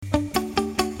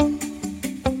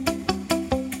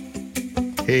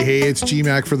Hey, it's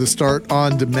GMAC for the Start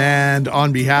on Demand.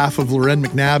 On behalf of Loren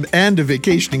McNabb and a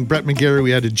vacationing Brett McGarry,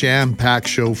 we had a jam-packed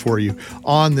show for you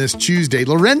on this Tuesday.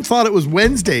 Loren thought it was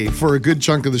Wednesday for a good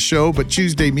chunk of the show, but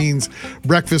Tuesday means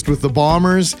breakfast with the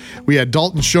Bombers. We had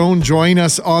Dalton Schoen join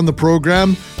us on the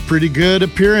program. Pretty good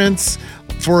appearance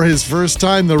for his first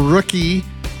time, the rookie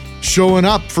showing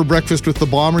up for breakfast with the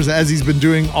Bombers as he's been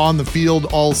doing on the field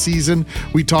all season.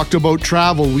 We talked about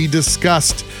travel. We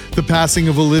discussed the passing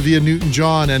of Olivia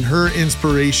Newton-John and her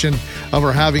inspiration of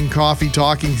our Having Coffee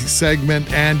Talking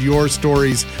segment and your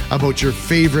stories about your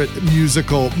favorite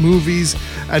musical movies.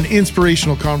 An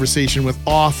inspirational conversation with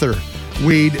author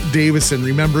Wade Davison,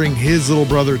 remembering his little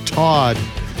brother Todd.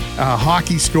 A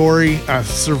hockey story, a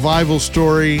survival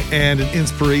story, and an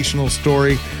inspirational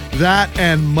story. That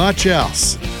and much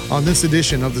else on this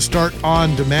edition of the Start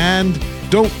on Demand.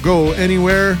 Don't go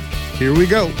anywhere. Here we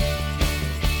go.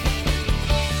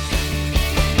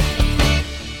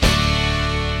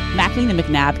 Mackling and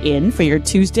McNabb in for your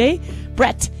Tuesday.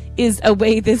 Brett is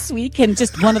away this week, and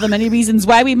just one of the many reasons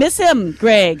why we miss him.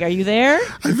 Greg, are you there?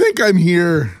 I think I'm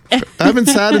here. I haven't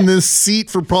sat in this seat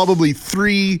for probably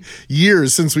 3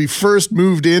 years since we first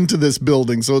moved into this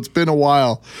building, so it's been a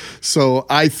while. So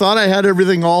I thought I had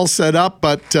everything all set up,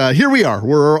 but here we are.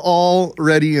 We're all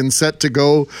ready and set to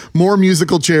go. More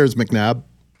musical chairs, McNabb.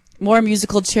 More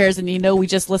musical chairs, and we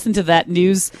just listened to that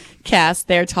newscast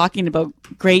there talking about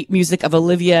great music of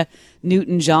Olivia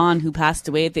Newton-John, who passed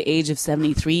away at the age of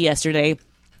 73 yesterday.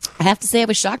 I have to say I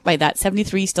was shocked by that.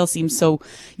 73 still seems so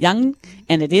young,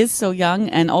 and it is so young,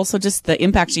 and also just the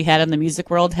impact she had on the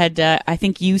music world had, I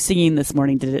think, you singing this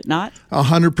morning, did it not?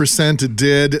 100% it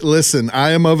did. Listen, I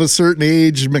am of a certain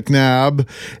age, McNabb,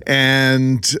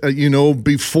 and,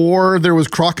 before there was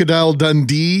Crocodile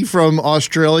Dundee from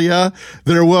Australia,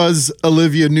 there was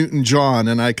Olivia Newton-John,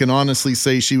 and I can honestly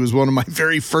say she was one of my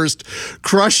very first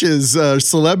crushes,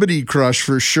 celebrity crush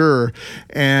for sure,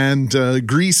 and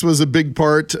Grease was a big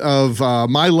part of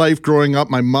my life growing up.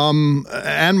 My mom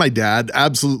and my dad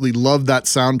absolutely loved that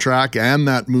soundtrack and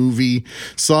that movie,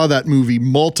 saw that movie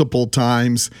multiple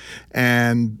times,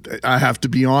 and I have to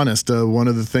be honest, one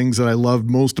of the things that I loved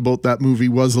most about that movie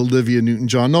was Olivia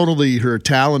Newton-John. Not only her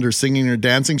talent, her singing, her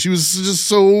dancing, she was just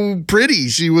so pretty.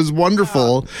 She was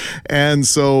wonderful. And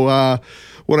so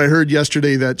when I heard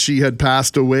yesterday that she had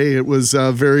passed away, it was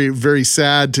very, very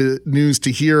sad news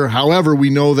to hear. However, we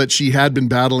know that she had been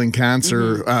battling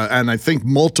cancer, and I think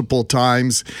multiple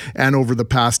times and over the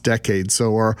past decade.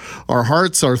 So our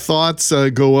hearts, our thoughts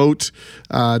go out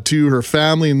to her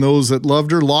family and those that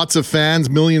loved her. Lots of fans,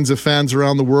 millions of fans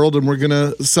around the world, and we're going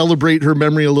to celebrate her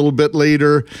memory a little bit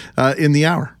later in the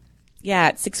hour. Yeah,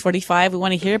 at 6:45, we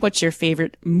want to hear about your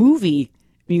favorite movie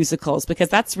musicals, because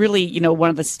that's really, one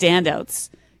of the standouts.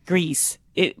 Grease.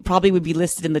 It probably would be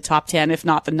listed in the top 10, if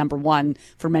not the number one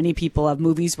for many people, of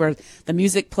movies where the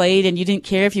music played and you didn't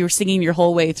care if you were singing your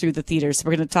whole way through the theater. So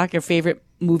we're going to talk your favorite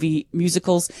movie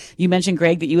musicals. You mentioned,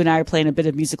 Greg, that you and I are playing a bit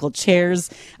of musical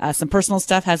chairs. Some personal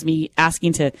stuff has me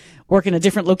asking to work in a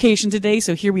different location today.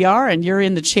 So here we are, and you're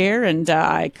in the chair, and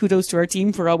kudos to our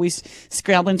team for always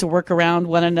scrambling to work around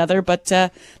one another. But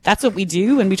that's what we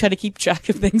do, and we try to keep track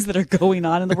of things that are going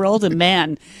on in the world. And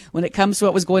man, when it comes to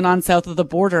what was going on south of the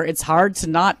border, it's hard to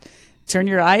not turn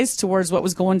your eyes towards what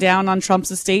was going down on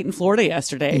Trump's estate in Florida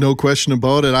yesterday. No question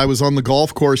about it. I was on the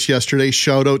golf course yesterday.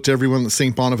 Shout out to everyone at the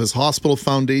St. Boniface Hospital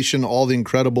Foundation, all the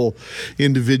incredible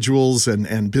individuals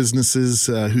and businesses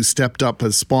who stepped up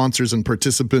as sponsors and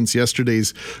participants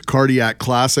yesterday's Cardiac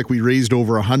Classic. We raised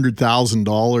over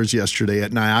 $100,000 yesterday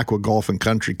at Niagara Golf and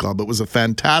Country Club. It was a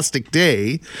fantastic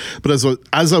day. But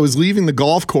as I was leaving the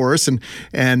golf course and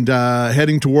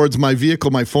heading towards my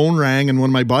vehicle, my phone rang, and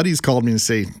one of my buddies called me and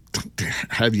say,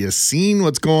 "Have you seen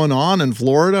what's going on in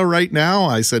Florida right now?"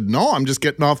 I said, "No, I'm just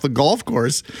getting off the golf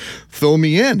course. Fill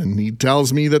me in." And he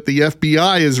tells me that the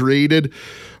FBI has raided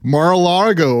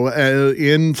Mar-a-Lago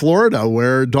in Florida,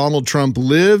 where Donald Trump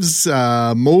lives.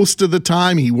 Most of the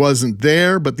time he wasn't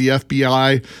there, but the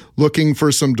FBI looking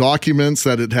for some documents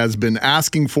that it has been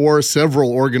asking for.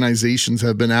 Several organizations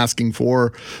have been asking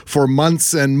for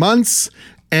months and months.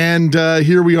 And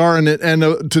here we are,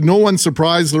 and to no one's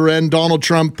surprise, Loren, Donald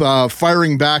Trump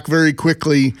firing back very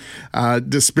quickly,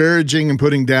 disparaging and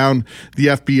putting down the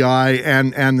FBI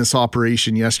and this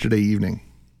operation yesterday evening.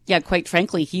 Yeah, quite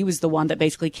frankly, he was the one that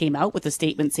basically came out with a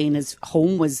statement saying his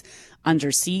home was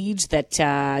under siege, that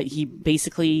he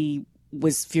basically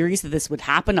was furious that this would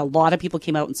happen. A lot of people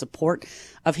came out in support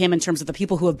of him, in terms of the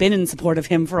people who have been in support of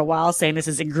him for a while, saying this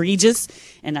is egregious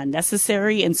and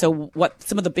unnecessary. And so what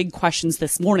some of the big questions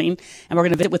this morning, and we're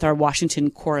going to visit with our Washington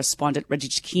correspondent, Reggie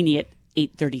Cicchini, at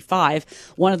 8:35.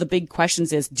 One of the big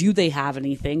questions is, do they have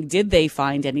anything? Did they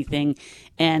find anything?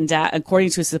 And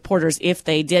according to supporters, if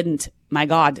they didn't, my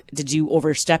God, did you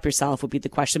overstep yourself would be the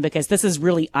question, because this is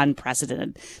really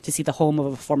unprecedented to see the home of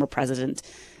a former president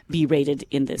be raided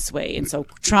in this way. And so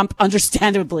Trump,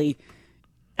 understandably,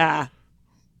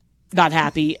 not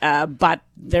happy, but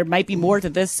there might be more to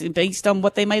this based on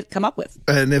what they might come up with.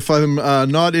 And if I'm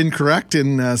not incorrect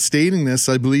in stating this,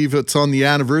 I believe it's on the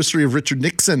anniversary of Richard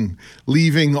Nixon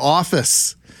leaving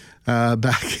office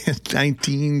back in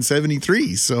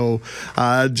 1973. So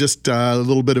just a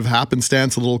little bit of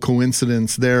happenstance, a little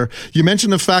coincidence there. You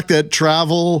mentioned the fact that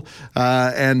travel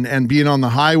and being on the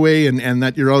highway and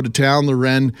that you're out of town,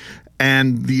 Loren,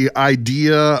 and the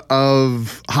idea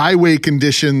of highway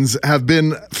conditions have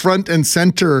been front and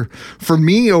center for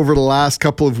me over the last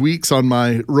couple of weeks on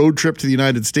my road trip to the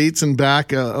United States and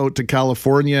back out to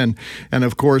California. And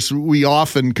of course, we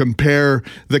often compare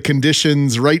the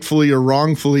conditions, rightfully or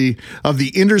wrongfully, of the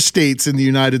interstates in the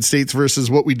United States versus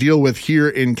what we deal with here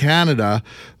in Canada.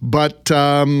 But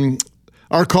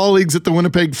our colleagues at the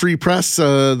Winnipeg Free Press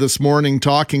this morning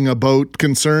talking about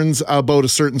concerns about a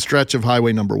certain stretch of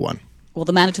Highway Number 1. Well,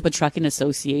 the Manitoba Trucking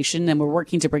Association, and we're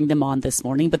working to bring them on this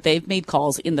morning, but they've made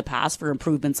calls in the past for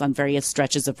improvements on various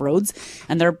stretches of roads,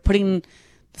 and they're putting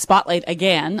the spotlight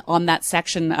again on that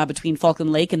section between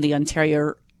Falkland Lake and the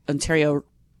Ontario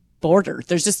border.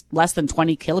 There's just less than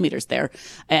 20 kilometers there.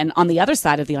 And on the other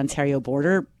side of the Ontario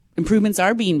border, improvements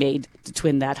are being made to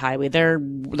twin that highway.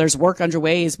 There's work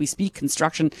underway as we speak,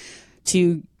 construction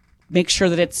to make sure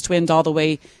that it's twinned all the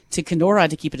way to Kenora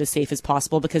to keep it as safe as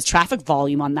possible, because traffic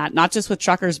volume on that, not just with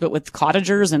truckers, but with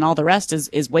cottagers and all the rest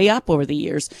is way up over the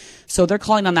years. So they're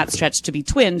calling on that stretch to be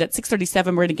twinned. At 6:37,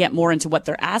 we're going to get more into what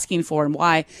they're asking for and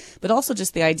why, but also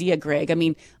just the idea, Greg. I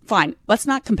mean, fine, let's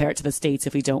not compare it to the States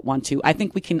if we don't want to. I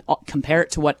think we can compare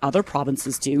it to what other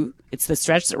provinces do. It's the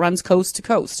stretch that runs coast to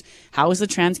coast. How is the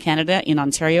Trans-Canada in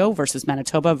Ontario versus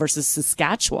Manitoba versus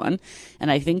Saskatchewan?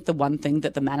 And I think the one thing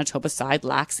that the Manitoba side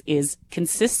lacks is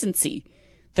consistency.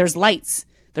 There's lights,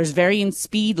 there's varying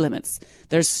speed limits,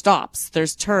 there's stops,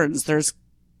 there's turns,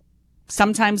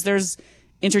 sometimes there's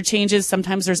interchanges,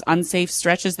 sometimes there's unsafe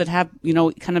stretches that have,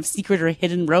 kind of secret or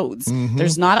hidden roads. Mm-hmm.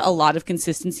 There's not a lot of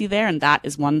consistency there, and that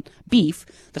is one beef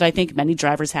that I think many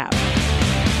drivers have.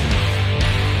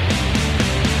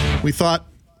 We thought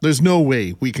there's no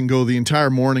way we can go the entire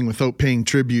morning without paying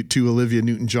tribute to Olivia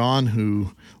Newton-John,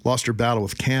 who lost her battle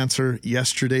with cancer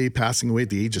yesterday, passing away at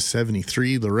the age of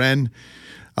 73. Loren,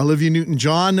 Olivia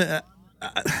Newton-John,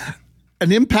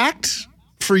 an impact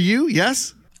for you,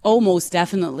 yes? Oh, most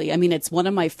definitely. I mean, it's one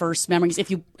of my first memories. If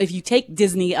you take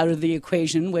Disney out of the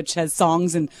equation, which has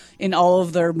songs in all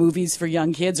of their movies for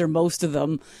young kids, or most of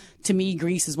them, to me,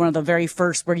 Grease is one of the very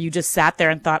first where you just sat there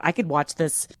and thought, I could watch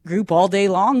this group all day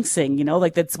long sing,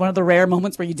 like that's one of the rare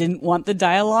moments where you didn't want the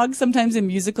dialogue. Sometimes in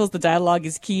musicals, the dialogue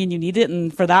is key and you need it.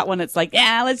 And for that one, it's like,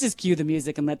 let's just cue the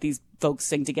music and let these folks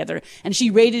sing together. And she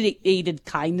radiated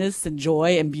kindness and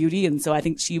joy and beauty. And so I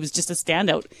think she was just a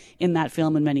standout in that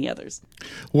film and many others.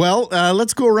 Well,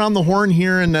 let's go around the horn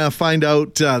here and find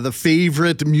out the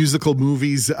favorite musical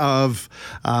movies of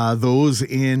those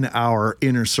in our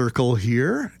inner circle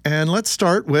here. And let's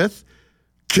start with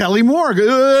Kelly Moore.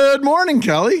 Good morning,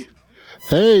 Kelly.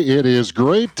 Hey, it is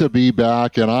great to be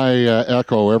back, and I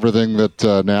echo everything that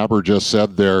Nabber just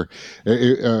said there.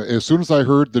 As soon as I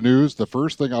heard the news, the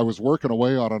first thing, I was working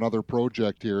away on another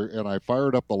project here, and I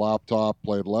fired up the laptop,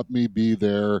 played Let Me Be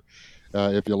There.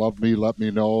 If you love me, let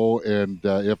me know, and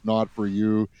if not, for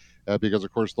you, because,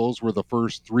 of course, those were the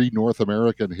first 3 North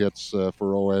American hits for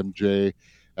OMJ.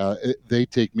 They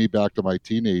take me back to my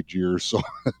teenage years, so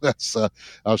that's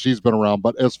how she's been around.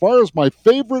 But as far as my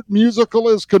favorite musical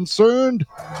is concerned,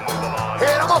 hit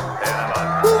 'em up,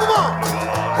 move 'em on,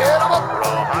 hit 'em up,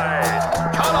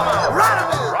 cut 'em out, ride 'em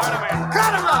in,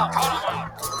 cut 'em out,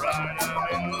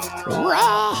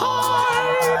 ride.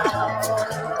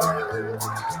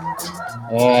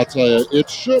 Oh, I'll tell you, it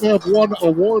should have won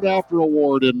award after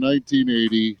award in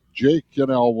 1980. Jake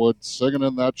and Elwood singing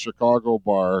in that Chicago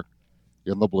bar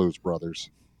in the Blues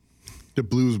Brothers. The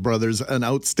Blues Brothers, an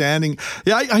outstanding.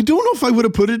 Yeah, I don't know if I would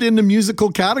have put it in the musical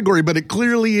category, but it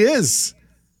clearly is.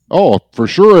 Oh, for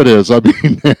sure it is. I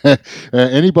mean,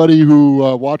 anybody who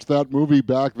watched that movie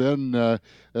back then,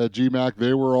 GMAC,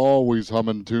 they were always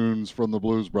humming tunes from the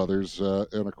Blues Brothers.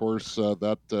 And of course,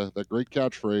 that great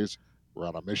catchphrase, we're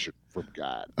on a mission from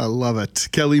God. I love it.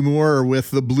 Kelly Moore with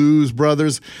the Blues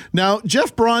Brothers. Now,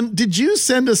 Jeff Braun, did you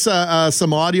send us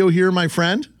some audio here, my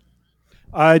friend?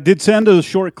 I did send a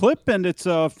short clip, and it's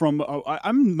from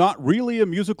I'm not really a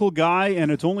musical guy, and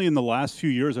it's only in the last few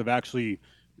years I've actually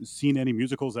seen any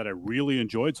musicals that I really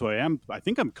enjoyed, so I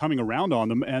think I'm coming around on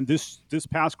them. And this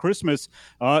past Christmas,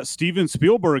 Steven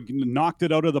Spielberg knocked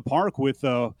it out of the park with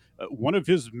one of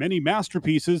his many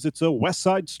masterpieces. It's a West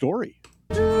Side Story.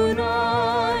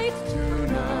 Tonight,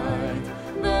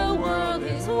 the world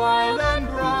is wild and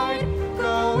bright,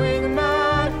 going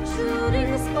mad,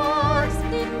 shooting sparks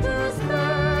into space.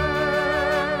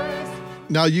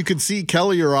 Now, you could see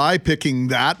Kelly or I picking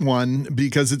that one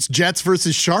because it's Jets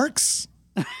versus Sharks.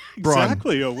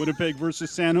 Exactly, Winnipeg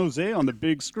versus San Jose on the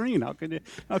big screen. How could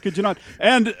you not?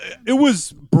 And it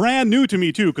was brand new to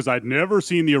me too, because I'd never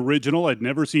seen the original. I'd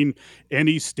never seen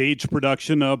any stage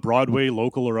production, Broadway,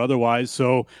 local or otherwise.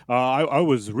 So I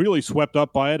was really swept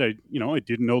up by it. I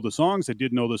didn't know the songs, I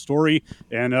didn't know the story,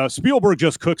 and Spielberg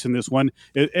just cooks in this one.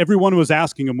 Everyone was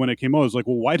asking him when it came out. I was like,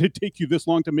 well, why did it take you this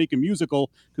long to make a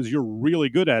musical? Because you're really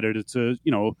good at it. It's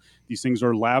these things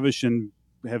are lavish and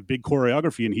have big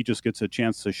choreography, and he just gets a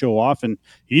chance to show off, and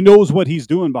he knows what he's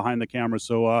doing behind the camera.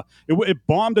 So it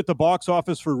bombed at the box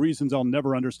office for reasons I'll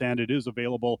never understand. It is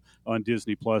available on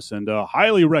Disney Plus, and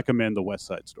highly recommend the West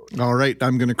Side Story. All right,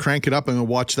 I'm going to crank it up. I'm going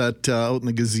to watch that out in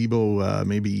the gazebo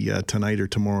maybe tonight or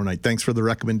tomorrow night. Thanks for the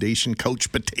recommendation,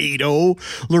 Coach Potato.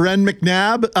 Loren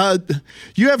McNabb,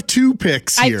 you have 2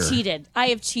 picks here. I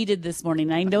have cheated this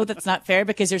morning. I know that's not fair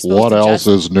because you're supposed What to else just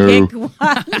is new? pick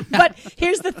one. But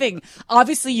here's the thing.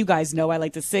 Obviously, you guys know I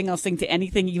like to sing. I'll sing to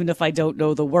anything, even if I don't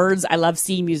know the words. I love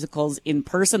seeing musicals in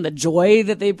person. The joy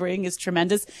that they bring is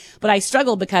tremendous. But I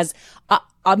struggle because I'm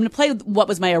going to play what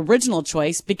was my original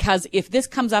choice, because if this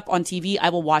comes up on TV, I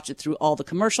will watch it through all the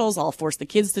commercials. I'll force the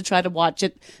kids to try to watch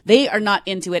it. They are not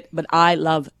into it, but I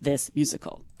love this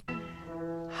musical.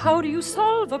 How do you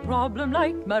solve a problem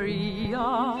like Maria?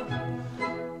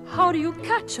 How do you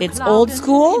catch a It's cloud old and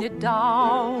school. spin it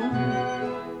down?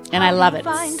 And I love it.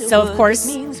 So, of course,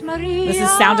 this is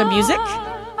Sound of Music.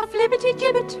 A flippity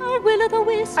gibbet, a will o' the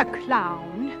wisp, a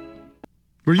clown.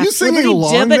 Were you singing Flibberty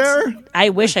along gibbet. there? I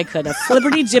wish I could. A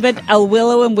flibberty gibbet, a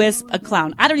willow and wisp, a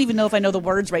clown. I don't even know if I know the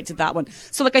words right to that one.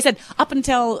 So like I said, up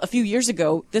until a few years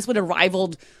ago, this would have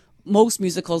rivaled most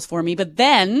musicals for me. But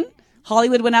then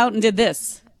Hollywood went out and did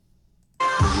this.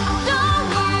 Oh,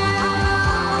 boy.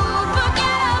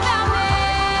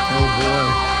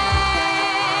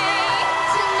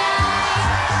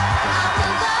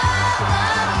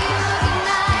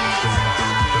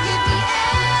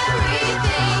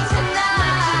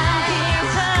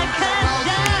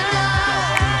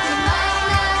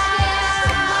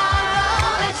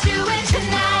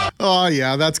 Oh,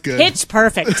 yeah, that's good. Pitch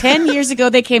Perfect. 10 years ago,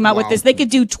 they came out with this. They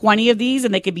could do 20 of these,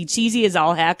 and they could be cheesy as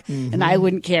all heck, and I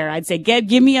wouldn't care. I'd say,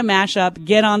 give me a mashup,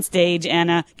 get on stage,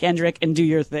 Anna Kendrick, and do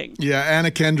your thing. Yeah,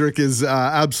 Anna Kendrick is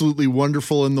absolutely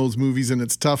wonderful in those movies, and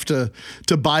it's tough to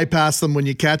bypass them when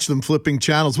you catch them flipping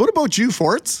channels. What about you,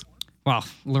 Forts? Well,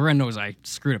 Loren knows I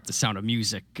screwed up the Sound of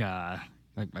Music.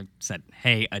 I said,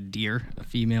 hey, a deer, a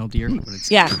female deer. But it's,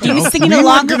 Yeah, he was singing We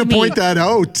along weren't going with to me. point that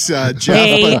out, Jeff.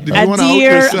 Hey, but if you a wanna out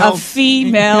deer, a yourself-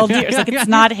 female deer. It's like, it's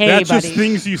not hey, That's buddy. just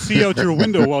things you see out your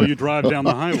window while you drive down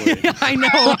the highway. I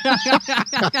know.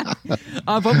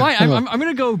 But I'm going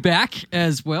to go back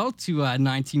as well to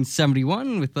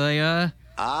 1971 with a...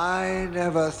 I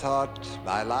never thought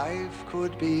my life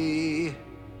could be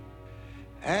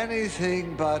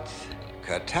anything but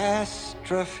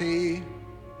catastrophe.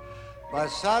 But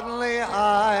suddenly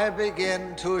I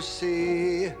begin to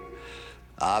see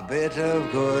a bit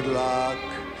of good luck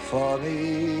for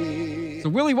me. So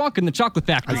Willy Wonka and the Chocolate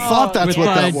Factory. I thought that's with,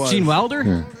 what that was. Gene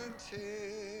Wilder.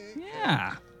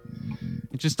 Yeah.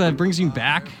 It just brings you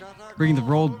back, bringing the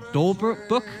Roald Dahl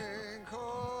book.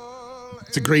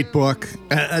 It's a great book.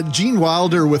 Gene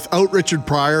Wilder without Richard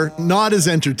Pryor, not as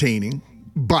entertaining,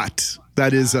 but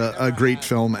that is a great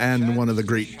film and one of the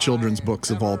great children's books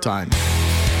of all time.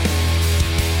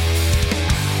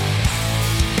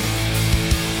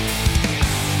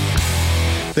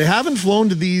 They haven't flown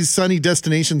to these sunny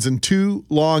destinations in 2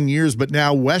 long years, but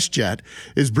now WestJet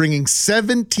is bringing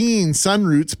 17 sun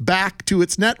routes back to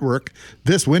its network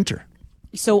this winter.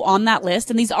 So on that list,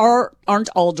 and these aren't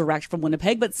all direct from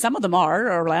Winnipeg, but some of them are.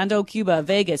 Orlando, Cuba,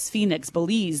 Vegas, Phoenix,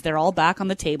 Belize, they're all back on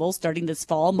the table starting this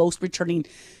fall, most returning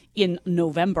in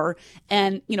November.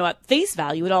 And, at face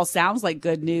value, it all sounds like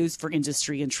good news for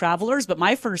industry and travelers. But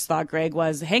my first thought, Greg,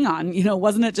 was, hang on,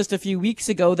 wasn't it just a few weeks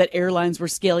ago that airlines were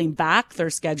scaling back their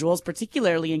schedules,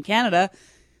 particularly in Canada,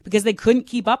 because they couldn't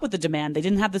keep up with the demand. They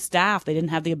didn't have the staff. They didn't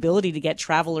have the ability to get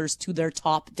travelers to their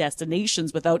top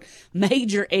destinations without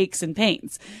major aches and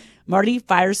pains. Marty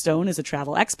Firestone is a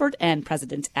travel expert and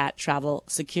president at Travel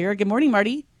Secure. Good morning,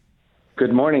 Marty.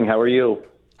 Good morning. How are you?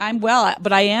 I'm well,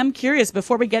 but I am curious,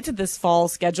 before we get to this fall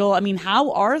schedule, I mean,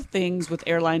 how are things with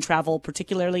airline travel,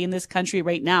 particularly in this country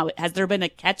right now? Has there been a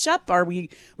catch-up? Are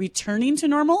we returning to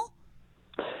normal?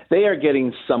 They are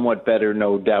getting somewhat better,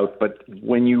 no doubt. But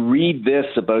when you read this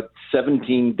about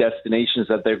 17 destinations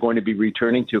that they're going to be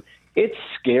returning to, it's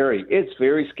scary. It's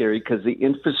very scary because the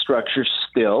infrastructure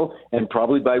still, and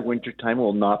probably by wintertime,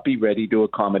 will not be ready to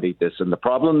accommodate this. And the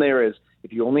problem there is,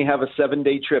 if you only have a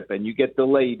 7-day trip and you get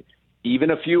delayed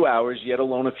even a few hours, yet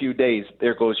alone a few days,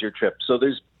 there goes your trip. So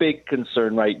there's big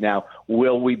concern right now.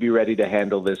 Will we be ready to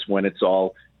handle this when it's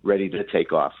all ready to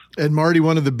take off? And Marty,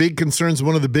 one of the big concerns,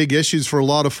 one of the big issues for a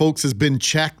lot of folks has been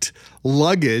checked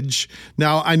luggage.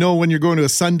 Now, I know when you're going to a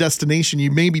sun destination,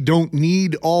 you maybe don't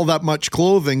need all that much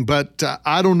clothing, but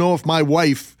I don't know if my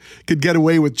wife could get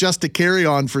away with just a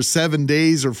carry-on for 7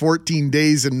 days or 14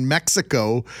 days in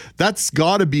Mexico. That's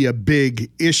got to be a big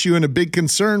issue and a big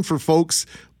concern for folks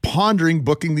pondering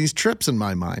booking these trips, in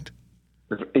my mind.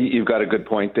 You've got a good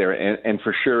point there, and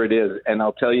for sure it is. And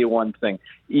I'll tell you one thing,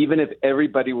 even if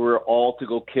everybody were all to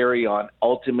go carry-on,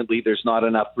 ultimately there's not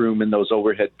enough room in those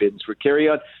overhead bins for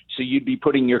carry-on, so you'd be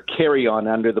putting your carry-on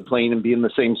under the plane and be in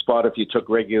the same spot if you took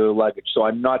regular luggage. So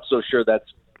I'm not so sure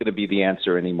that's going to be the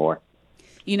answer anymore.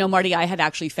 You know, Marty, I had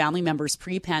actually family members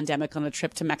pre-pandemic on a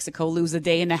trip to Mexico lose a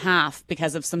day and a half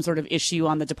because of some sort of issue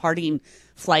on the departing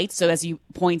flight. So as you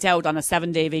point out, on a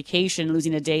 7-day vacation,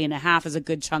 losing a day and a half is a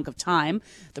good chunk of time.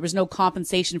 There was no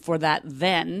compensation for that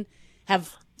then.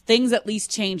 Have things at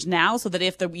least changed now so that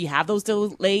if we have those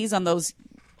delays on those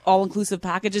all-inclusive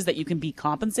packages that you can be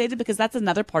compensated? Because that's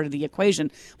another part of the equation.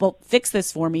 Well, fix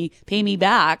this for me, pay me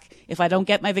back if I don't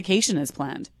get my vacation as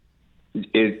planned.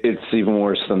 It's even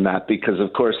worse than that because,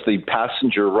 of course, the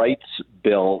passenger rights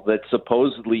bill that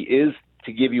supposedly is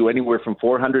to give you anywhere from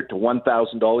 $400 to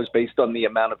 $1,000 based on the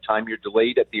amount of time you're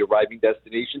delayed at the arriving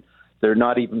destination, they're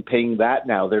not even paying that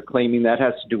now. They're claiming that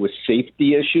has to do with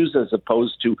safety issues as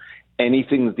opposed to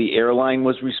anything that the airline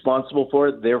was responsible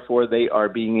for. Therefore, they are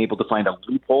being able to find a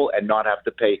loophole and not have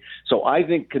to pay. So I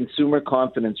think consumer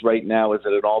confidence right now is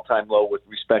at an all-time low with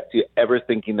respect to ever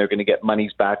thinking they're going to get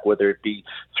monies back, whether it be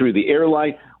through the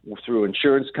airline, through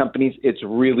insurance companies. It's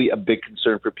really a big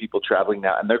concern for people traveling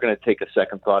now, and they're going to take a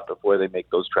second thought before they make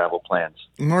those travel plans.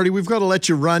 Marty, we've got to let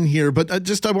you run here, but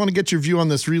I want to get your view on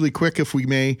this really quick, if we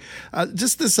may.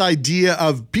 Just this idea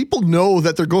of people know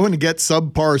that they're going to get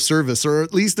subpar service, or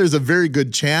at least there's a very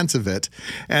good chance of it.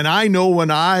 And I know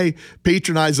when I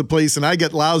patronize a place and I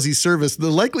get lousy service, the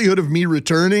likelihood of me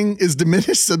returning is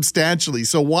diminished substantially.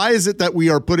 So why is it that we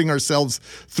are putting ourselves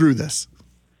through this?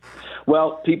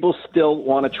 Well, people still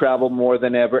want to travel more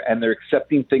than ever, and they're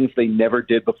accepting things they never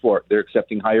did before. They're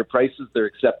accepting higher prices. They're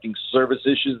accepting service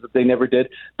issues that they never did.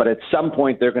 But at some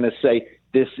point, they're going to say,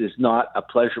 this is not a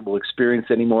pleasurable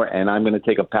experience anymore, and I'm going to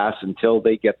take a pass until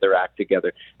they get their act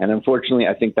together. And unfortunately,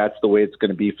 I think that's the way it's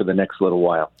going to be for the next little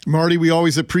while. Marty, we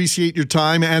always appreciate your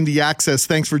time and the access.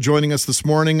 Thanks for joining us this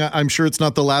morning. I'm sure it's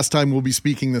not the last time we'll be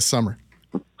speaking this summer.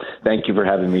 Thank you for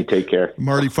having me. Take care.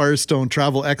 Marty Firestone,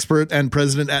 travel expert and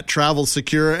president at Travel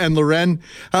Secure. And Loren.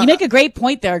 You make a great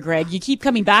point there, Greg. You keep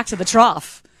coming back to the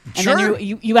trough. And sure.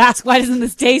 Then you ask, why doesn't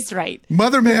this taste right?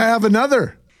 Mother, may I have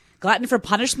another? Glutton for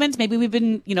punishment. Maybe we've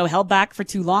been, held back for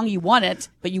too long. You want it,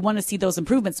 but you want to see those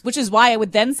improvements, which is why I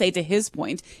would then say, to his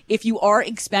point, if you are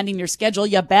expanding your schedule,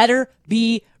 you better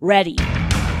be ready.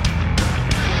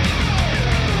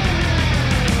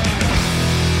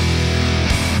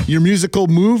 Your musical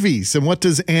movies, and what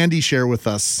does Andy share with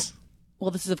us?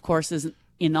 Well, this is, of course,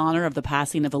 in honor of the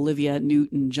passing of Olivia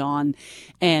Newton-John.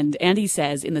 And Andy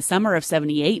says, in the summer of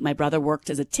 78, my brother worked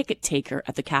as a ticket taker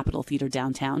at the Capitol Theater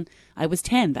downtown. I was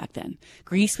 10 back then.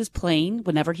 Grease was playing.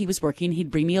 Whenever he was working,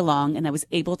 he'd bring me along, and I was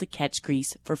able to catch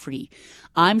Grease for free.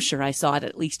 I'm sure I saw it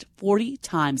at least 40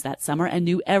 times that summer and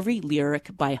knew every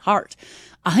lyric by heart.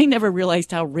 I never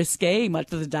realized how risque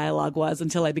much of the dialogue was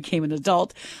until I became an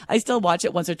adult. I still watch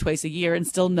it once or twice a year and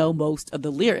still know most of the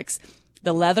lyrics.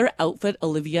 The leather outfit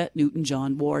Olivia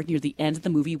Newton-John wore near the end of the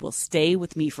movie will stay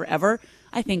with me forever.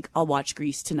 I think I'll watch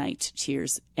Grease tonight.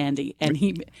 Cheers, Andy.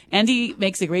 And Andy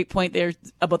makes a great point there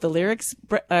about the lyrics,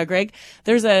 Greg.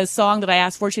 There's a song that I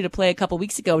asked Fortune to play a couple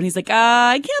weeks ago, and he's like,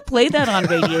 I can't play that on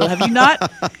radio. Have you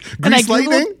not? Grease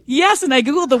Lightning? Yes, and I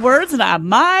Googled the words, and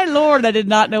my Lord, I did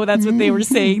not know that's what they were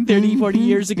saying 30, 40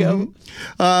 years ago.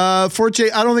 Fortune,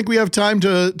 I don't think we have time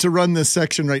to run this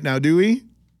section right now, do we?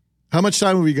 How much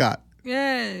time have we got?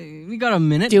 Yeah, we got a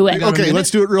minute. Do it. Okay,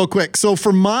 let's do it real quick. So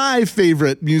for my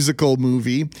favorite musical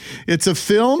movie, it's a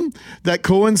film that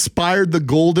co-inspired the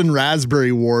Golden Raspberry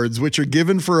Awards, which are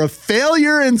given for a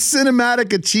failure in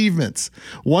cinematic achievements.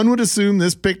 One would assume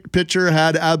this picture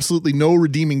had absolutely no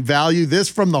redeeming value. This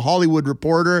from The Hollywood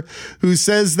Reporter, who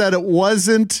says that it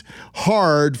wasn't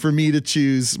hard for me to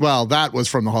choose. Well, that was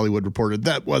from The Hollywood Reporter.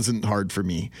 That wasn't hard for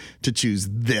me to choose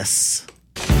this.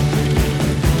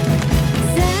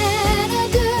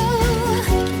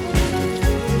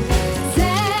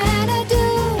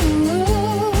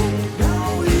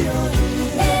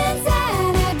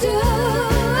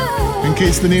 In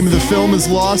case the name of the film is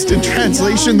lost in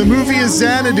translation, the movie is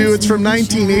Xanadu. It's from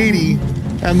 1980.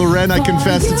 And Loren, I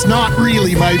confess, it's not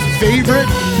really my favorite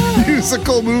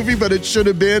musical movie, but it should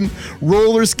have been.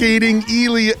 Roller skating,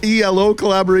 ELO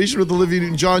collaboration with Olivia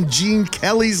Newton-John, Gene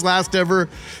Kelly's last ever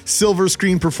silver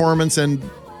screen performance, and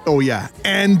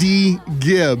Andy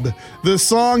Gibb. The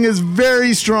song is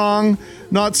very strong.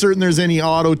 Not certain there's any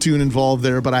auto-tune involved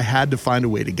there, but I had to find a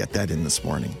way to get that in this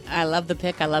morning. I love the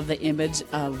pick. I love the image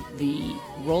of the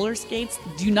roller skates.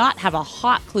 Do not have a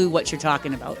hot clue what you're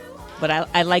talking about, but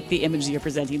I like the image you're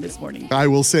presenting this morning. I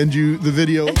will send you the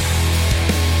video.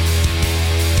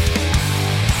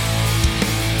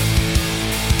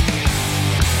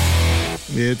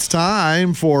 It's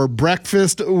time for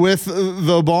Breakfast with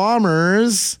the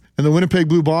Bombers. And the Winnipeg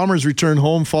Blue Bombers return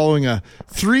home following a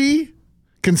 3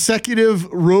 consecutive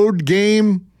road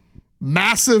game,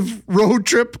 massive road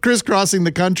trip crisscrossing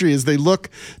the country as they look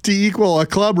to equal a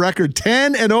club record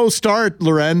 10-0 start,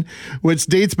 Loren, which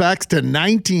dates back to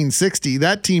 1960.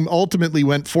 That team ultimately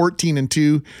went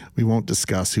 14-2. We won't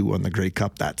discuss who won the Grey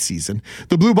Cup that season.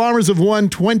 The Blue Bombers have won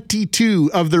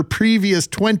 22 of their previous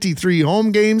 23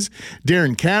 home games.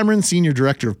 Darren Cameron, Senior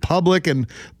Director of Public and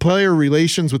Player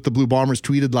Relations with the Blue Bombers,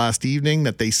 tweeted last evening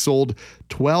that they sold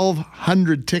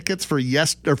 1,200 tickets for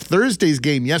Thursday's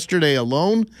game yesterday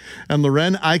alone. And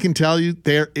Loren, I can tell you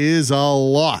there is a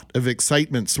lot of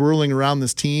excitement swirling around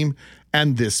this team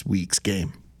and this week's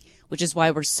game. Which is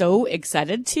why we're so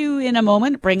excited to, in a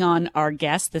moment, bring on our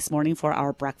guest this morning for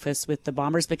our Breakfast with the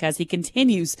Bombers, because he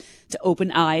continues to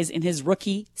open eyes in his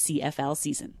rookie CFL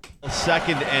season.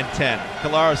 2nd and 10.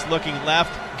 Kalaris looking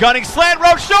left, gunning slant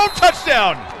route, Schoen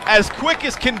touchdown! As quick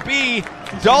as can be,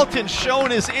 Dalton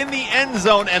Schoen is in the end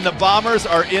zone and the Bombers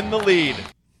are in the lead.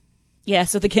 Yeah,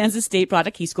 so the Kansas State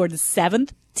product, he scored his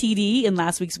 7th TD in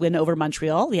last week's win over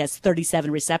Montreal. He has 37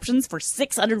 receptions for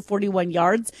 641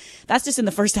 yards. That's just in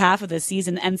the first half of the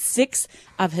season, and 6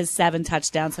 of his 7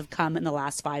 touchdowns have come in the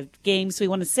last 5 games. So we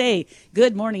want to say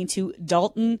good morning to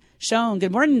Dalton Schoen.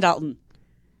 Good morning, Dalton.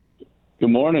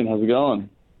 Good morning. How's it going?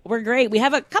 We're great. We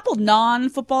have a couple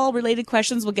non-football related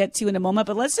questions we'll get to in a moment,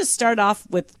 but let's just start off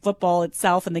with football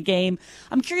itself and the game.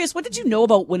 I'm curious, what did you know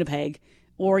about Winnipeg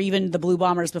or even the Blue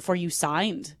Bombers before you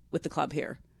signed with the club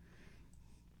here?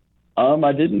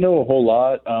 I didn't know a whole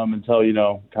lot until,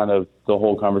 kind of the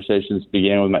whole conversations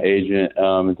began with my agent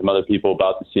and some other people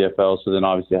about the CFL. So then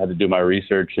obviously I had to do my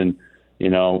research and,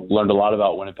 learned a lot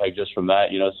about Winnipeg just from that.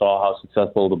 Saw how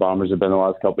successful the Bombers have been the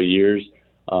last couple of years,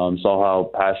 saw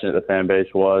how passionate the fan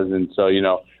base was. And so,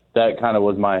 that kind of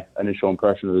was my initial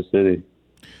impression of the city.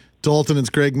 Dalton, it's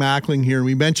Greg Mackling here.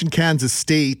 We mentioned Kansas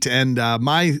State, and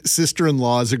my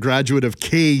sister-in-law is a graduate of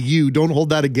KU. Don't hold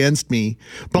that against me.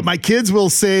 But my kids will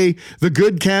say the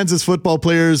good Kansas football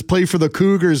players play for the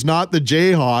Cougars, not the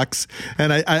Jayhawks.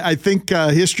 And I think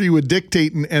history would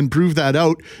dictate and prove that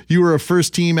out. You were a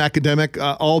first-team academic,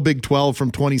 all Big 12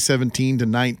 from 2017 to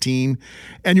 19.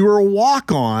 And you were a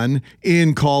walk-on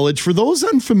in college. For those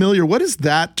unfamiliar, what does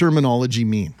that terminology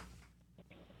mean?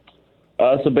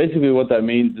 So basically what that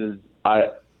means is I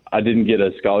didn't get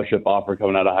a scholarship offer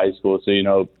coming out of high school.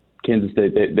 So, Kansas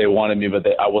State, they wanted me, but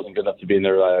I wasn't good enough to be in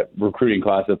their recruiting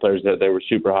class of players that they were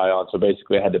super high on. So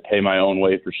basically I had to pay my own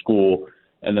way for school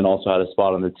and then also had a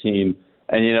spot on the team.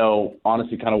 And,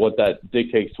 honestly, kind of what that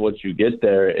dictates to what you get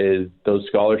there is those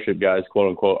scholarship guys, quote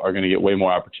unquote, are going to get way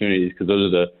more opportunities because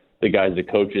those are the guys that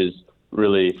coaches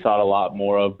really thought a lot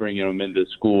more of bringing them into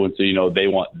school. And so, they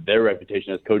want their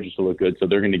reputation as coaches to look good. So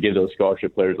they're going to give those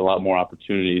scholarship players a lot more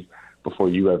opportunities before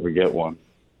you ever get one.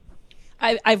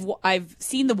 I've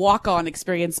seen the walk-on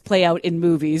experience play out in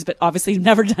movies, but obviously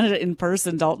never done it in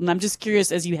person, Dalton. I'm just curious,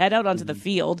 as you head out onto the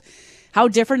field, how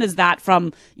different is that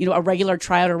from, a regular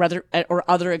tryout or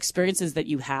other experiences that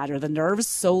you had? Are the nerves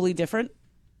solely different?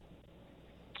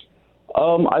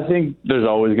 I think there's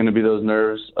always going to be those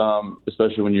nerves,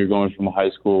 especially when you're going from a high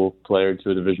school player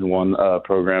to a Division I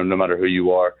program, no matter who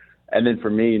you are. And then for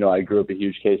me, I grew up a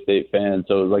huge K-State fan,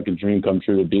 so it was like a dream come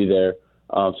true to be there.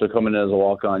 So coming in as a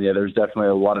walk-on, yeah, there's definitely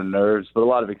a lot of nerves, but a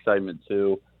lot of excitement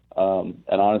too. And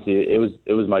honestly, it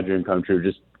was my dream come true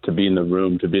just to be in the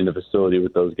room, to be in the facility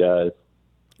with those guys.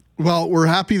 Well, we're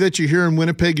happy that you're here in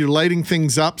Winnipeg. You're lighting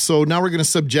things up. So now we're going to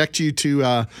subject you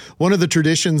to one of the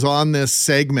traditions on this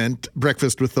segment,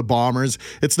 Breakfast with the Bombers.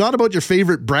 It's not about your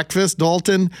favorite breakfast,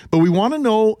 Dalton, but we want to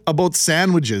know about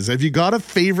sandwiches. Have you got a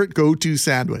favorite go-to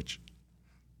sandwich?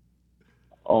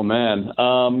 Oh, man.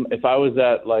 If I was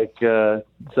at, like,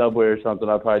 Subway or something,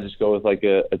 I'd probably just go with, like,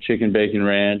 a chicken bacon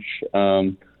ranch, put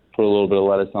a little bit of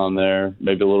lettuce on there,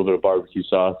 maybe a little bit of barbecue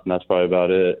sauce, and that's probably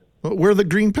about it. Where are the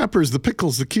green peppers, the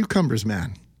pickles, the cucumbers,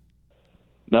 man?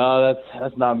 No,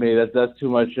 that's not me. That's too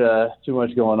much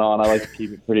going on. I like to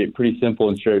keep it pretty simple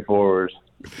and straightforward.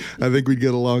 I think we'd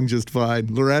get along just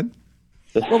fine. Loren?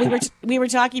 Well, we were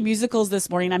talking musicals this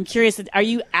morning. I'm curious, are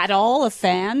you at all a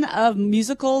fan of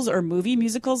musicals or movie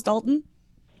musicals, Dalton?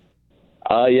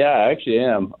 Yeah, I actually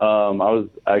am. I was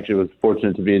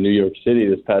fortunate to be in New York City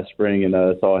this past spring and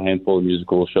saw a handful of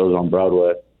musical shows on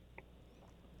Broadway.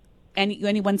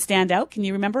 Anyone stand out? Can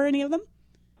you remember any of them?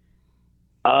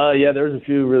 Yeah, there's a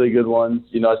few really good ones.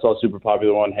 You know, I saw a super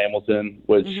popular one, Hamilton,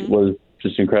 which was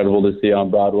just incredible to see on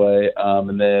Broadway.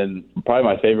 And then probably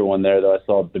my favorite one there, though, I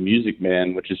saw The Music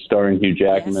Man, which is starring Hugh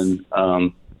Jackman.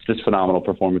 Yes. Just phenomenal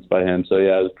performance by him. So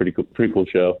yeah, it was a pretty cool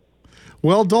show.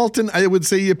 Well, Dalton, I would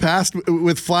say you passed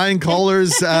with flying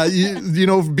colors. You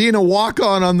know, being a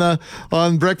walk-on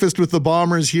on Breakfast with the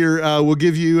Bombers here, we'll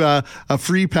give you a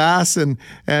free pass and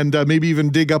maybe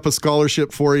even dig up a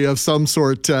scholarship for you of some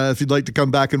sort if you'd like to come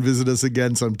back and visit us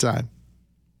again sometime.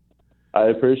 I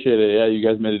appreciate it. Yeah, you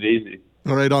guys made it easy.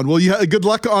 All right, on. Well, good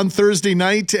luck on Thursday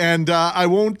night, and I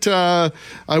won't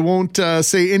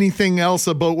say anything else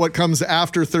about what comes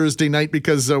after Thursday night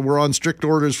because we're on strict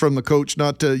orders from the coach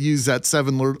not to use that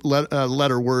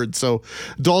 7-letter word. So,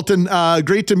 Dalton,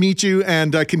 great to meet you,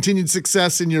 and continued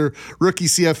success in your rookie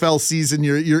CFL season.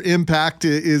 Your impact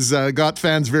is got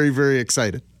fans very, very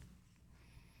excited.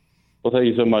 Well, thank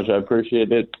you so much. I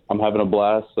appreciate it. I'm having a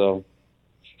blast. So.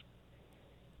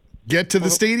 Get to the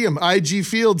stadium, IG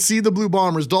Field, see the Blue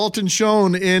Bombers. Dalton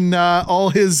Schoen in all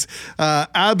his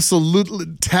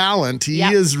absolute talent. He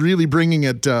is really bringing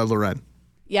it, Loren.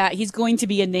 Yeah, he's going to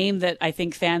be a name that I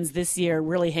think fans this year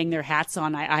really hang their hats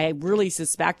on. I really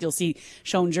suspect you'll see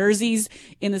Schoen jerseys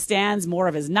in the stands, more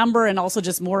of his number, and also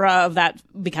just more of that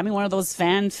becoming one of those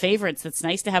fan favorites. It's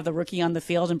nice to have the rookie on the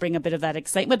field and bring a bit of that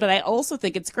excitement. But I also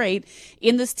think it's great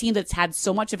in this team that's had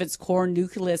so much of its core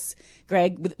nucleus,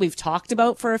 Greg, we've talked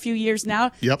about for a few years now,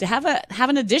 to have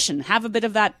an addition, have a bit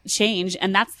of that change.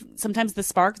 And that's sometimes the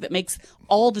spark that makes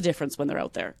all the difference when they're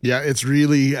out there. Yeah, it's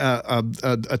really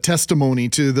a testimony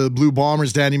to the Blue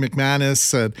Bombers, Danny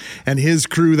McManus and his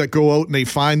crew that go out and they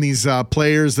find these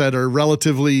players that are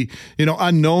relatively,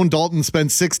 unknown. Dalton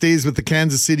spent 6 days with the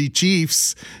Kansas City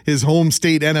Chiefs, his home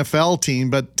state NFL team,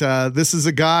 but this is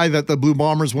a guy that the Blue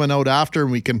Bombers went out after,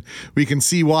 and we can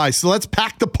see why. So let's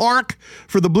pack the park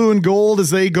for the Blue and Gold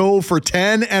as they go for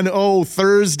 10-0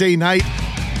 Thursday night.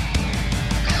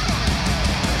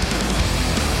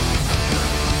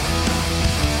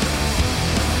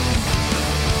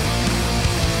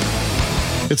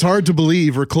 It's hard to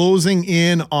believe we're closing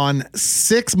in on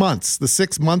 6 months, the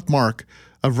 6-month mark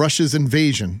of Russia's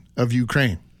invasion of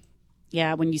Ukraine.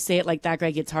 Yeah, when you say it like that,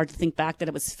 Greg, it's hard to think back that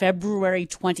it was February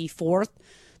 24th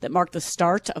that marked the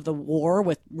start of the war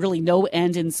with really no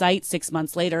end in sight 6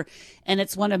 months later. And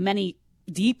it's one of many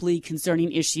deeply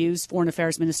concerning issues Foreign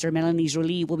Affairs Minister Mélanie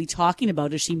Joly will be talking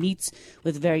about as she meets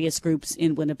with various groups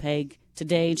in Winnipeg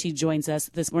today. And she joins us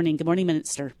this morning. Good morning,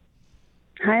 Minister.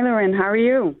 Hi, Lauren. How are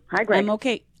you? Hi, Greg. I'm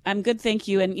okay. I'm good, thank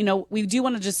you. And, we do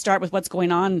want to just start with what's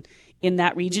going on in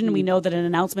that region. Mm-hmm. We know that an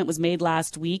announcement was made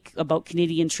last week about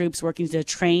Canadian troops working to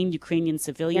train Ukrainian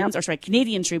civilians,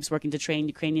 Canadian troops working to train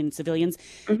Ukrainian civilians.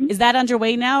 Mm-hmm. Is that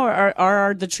underway now, or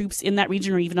are the troops in that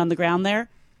region or even on the ground there?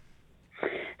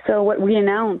 So what we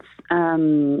announced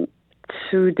 2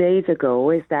 days ago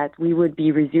is that we would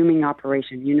be resuming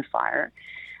Operation Unifier,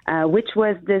 which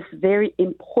was this very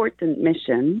important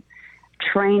mission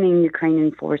training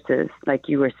Ukrainian forces, like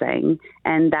you were saying.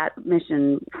 And that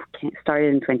mission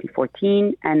started in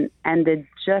 2014 and ended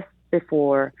just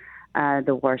before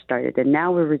the war started. And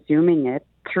now we're resuming it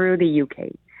through the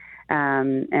UK.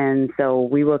 And so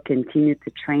we will continue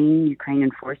to train Ukrainian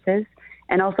forces.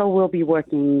 And also we'll be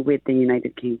working with the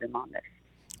United Kingdom on this.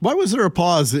 Why was there a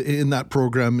pause in that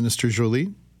program, Minister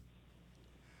Joly?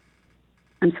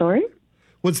 I'm sorry?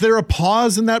 Was there a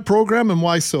pause in that program, and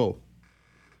why so?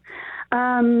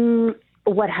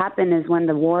 What happened is when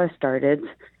the war started,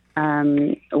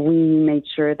 we made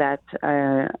sure that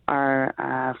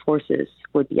our forces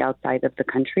would be outside of the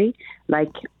country,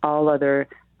 like all other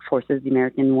forces, the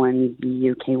American ones,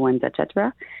 the UK ones,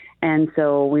 etc. And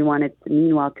so we wanted,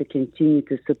 meanwhile, to continue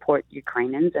to support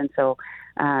Ukrainians. And so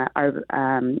our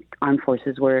armed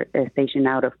forces were stationed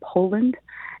out of Poland,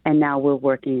 and now we're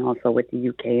working also with the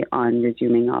UK on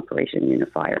resuming Operation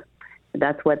Unifier.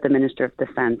 That's what the Minister of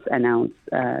Defense announced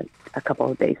a couple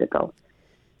of days ago.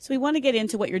 So we want to get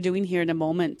into what you're doing here in a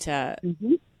moment.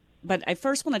 But I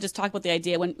first want to just talk about the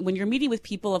idea when you're meeting with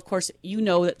people, of course, you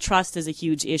know that trust is a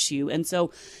huge issue. And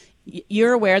so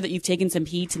you're aware that you've taken some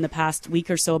heat in the past week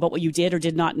or so about what you did or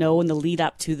did not know in the lead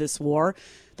up to this war.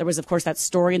 There was, of course, that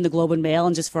story in the Globe and Mail.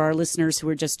 And just for our listeners who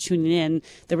are just tuning in,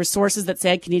 there were sources that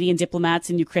said Canadian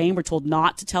diplomats in Ukraine were told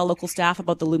not to tell local staff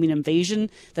about the looming invasion,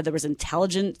 that there was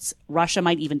intelligence. Russia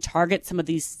might even target some of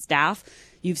these staff.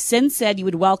 You've since said you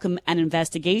would welcome an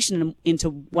investigation into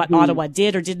what Ottawa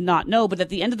did or did not know. But at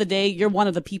the end of the day, you're one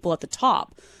of the people at the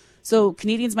top. So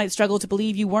Canadians might struggle to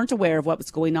believe you weren't aware of what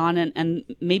was going on and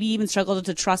maybe even struggle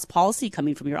to trust policy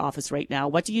coming from your office right now.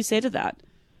 What do you say to that?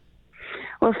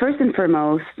 Well, first and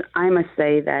foremost, I must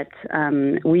say that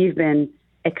we've been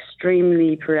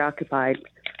extremely preoccupied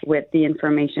with the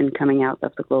information coming out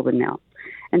of the Globe and Mail.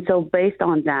 And so based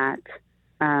on that,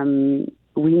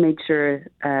 we made sure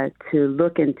to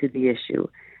look into the issue.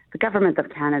 The Government of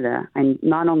Canada, and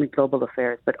not only Global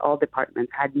Affairs, but all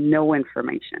departments, had no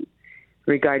information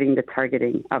regarding the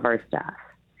targeting of our staff.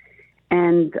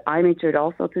 And I made sure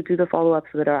also to do the follow-ups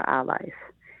with our allies.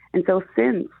 And so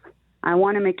since I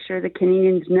want to make sure the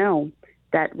Canadians know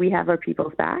that we have our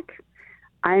people's back,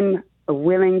 I'm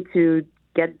willing to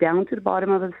get down to the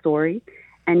bottom of the story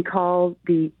and call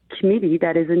the committee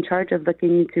that is in charge of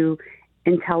looking into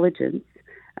intelligence,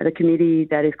 the committee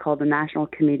that is called the National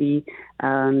Committee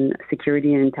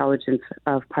Security and Intelligence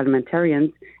of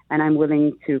Parliamentarians, and I'm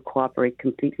willing to cooperate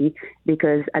completely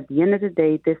because at the end of the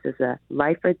day, this is a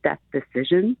life or death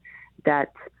decision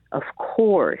that, of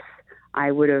course,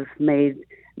 I would have made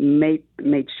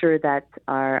sure that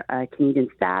our Canadian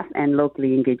staff and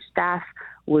locally engaged staff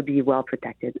would be well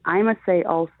protected. I must say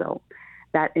also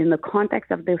that in the context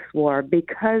of this war,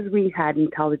 because we had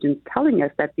intelligence telling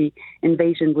us that the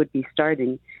invasion would be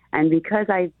starting, and because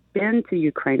I've been to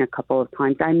Ukraine a couple of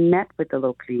times, I met with the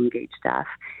locally engaged staff,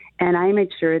 and I made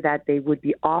sure that they would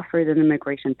be offered an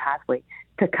immigration pathway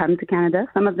to come to Canada.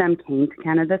 Some of them came to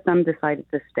Canada, some decided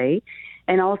to stay,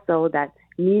 and also that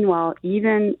meanwhile,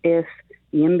 even if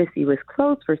the embassy was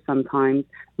closed for some time,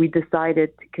 we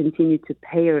decided to continue to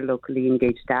pay our locally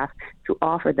engaged staff to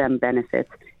offer them benefits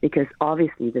because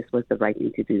obviously this was the right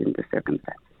thing to do in the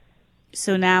circumstances.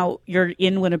 So now you're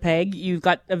in Winnipeg. You've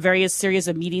got a various series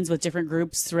of meetings with different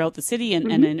groups throughout the city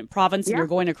and in province, and you're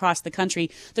going across the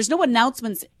country. There's no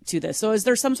announcements to this. So is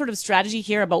there some sort of strategy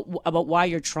here about why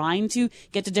you're trying to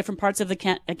get to different parts of the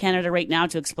Canada right now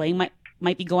to explain what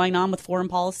might be going on with foreign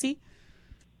policy?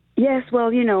 Yes,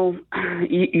 well, you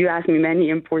asked me many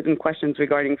important questions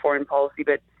regarding foreign policy,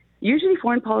 but usually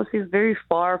foreign policy is very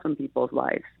far from people's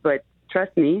lives. But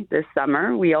trust me, this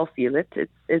summer, we all feel it.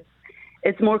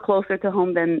 It's more closer to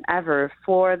home than ever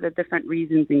for the different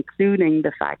reasons, including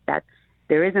the fact that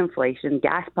there is inflation,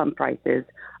 gas pump prices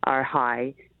are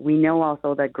high. We know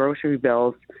also that grocery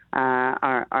bills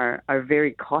are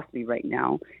very costly right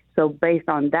now. So based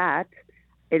on that,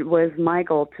 it was my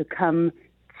goal to come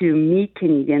to meet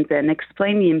Canadians and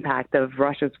explain the impact of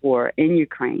Russia's war in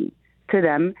Ukraine to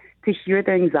them, to hear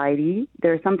their anxiety,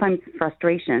 their sometimes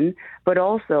frustration, but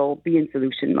also be in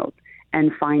solution mode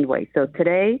and find ways. So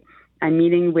today, I'm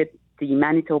meeting with the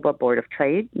Manitoba Board of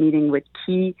Trade, meeting with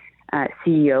key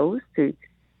CEOs to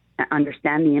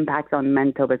understand the impacts on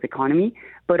Manitoba's economy.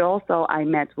 But also I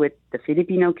met with the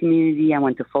Filipino community. I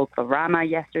went to Folklorama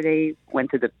yesterday, went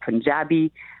to the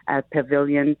Punjabi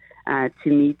pavilion to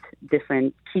meet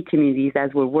different key communities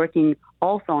as we're working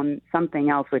also on something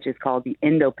else, which is called the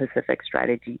Indo-Pacific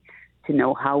strategy, to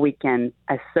know how we can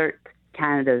assert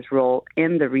Canada's role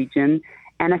in the region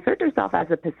and assert ourselves as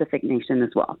a Pacific nation as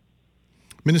well.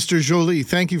 Minister Joly,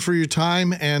 thank you for your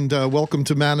time and welcome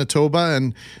to Manitoba.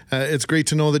 And it's great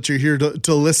to know that you're here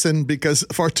to listen because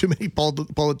far too many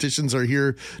politicians are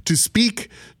here to speak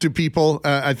to people.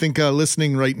 I think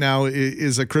listening right now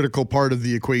is a critical part of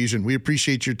the equation. We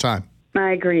appreciate your time.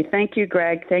 I agree. Thank you,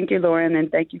 Greg. Thank you, Lauren.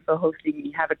 And thank you for hosting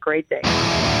me. Have a great day.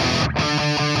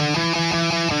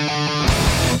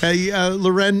 Hey,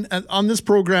 Loren, on this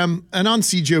program and on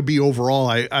CJOB overall,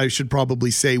 I should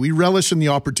probably say, we relish in the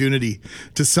opportunity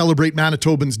to celebrate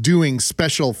Manitobans doing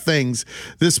special things.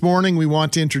 This morning, we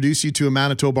want to introduce you to a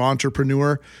Manitoba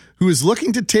entrepreneur who is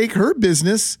looking to take her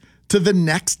business to the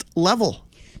next level?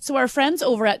 So our friends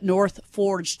over at North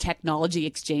Forge Technology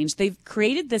Exchange, they've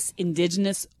created this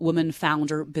Indigenous Woman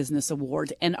Founder Business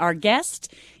Award. And our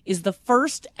guest is the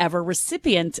first ever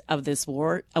recipient of this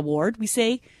award. We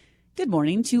say good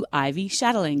morning to Ivy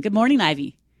Chatelain. Good morning,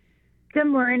 Ivy. Good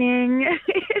morning.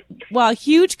 Well,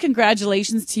 huge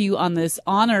congratulations to you on this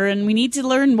honor. And we need to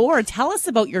learn more. Tell us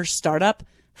about your startup,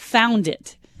 Found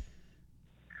It.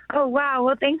 Oh, wow.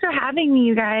 Well, thanks for having me,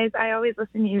 you guys. I always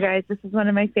listen to you guys. This is one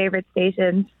of my favorite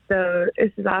stations, so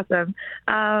this is awesome.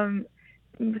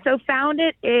 So Found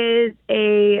It is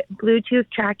a Bluetooth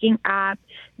tracking app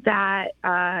that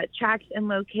tracks and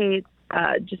locates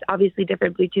just obviously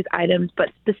different Bluetooth items,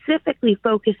 but specifically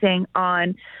focusing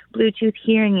on Bluetooth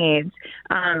hearing aids.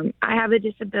 I have a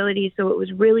disability, so it was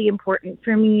really important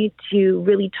for me to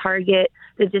really target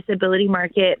the disability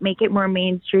market, make it more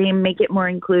mainstream, make it more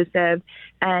inclusive,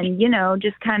 and,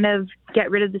 just kind of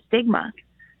get rid of the stigma.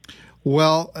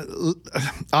 Well,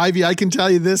 Ivy, I can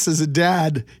tell you this as a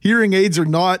dad, hearing aids are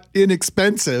not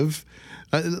inexpensive.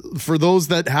 For those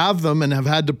that have them and have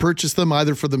had to purchase them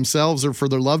either for themselves or for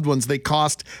their loved ones, they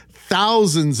cost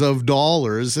thousands of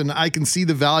dollars. And I can see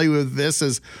the value of this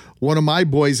as one of my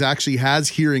boys actually has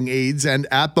hearing aids. And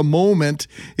at the moment,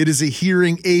 it is a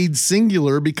hearing aid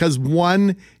singular because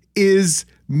one is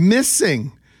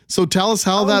missing. So tell us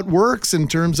how that works in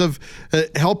terms of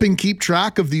helping keep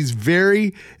track of these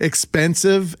very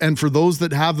expensive and for those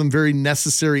that have them, very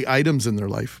necessary items in their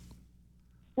life.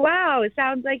 Wow, it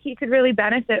sounds like you could really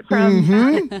benefit from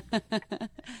that.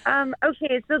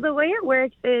 Okay, so the way it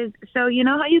works is, so you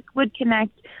know how you would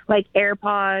connect like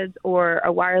AirPods or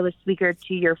a wireless speaker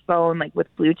to your phone, like with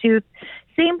Bluetooth?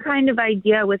 Same kind of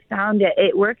idea with Found It.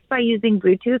 It works by using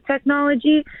Bluetooth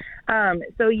technology.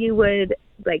 So you would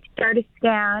like start a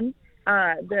scan.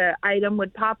 The item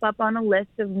would pop up on a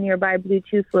list of nearby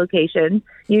Bluetooth locations.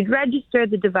 You'd register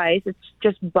the device. It's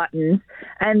just buttons.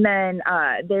 And then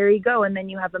there you go. And then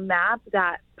you have a map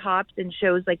that pops and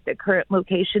shows like the current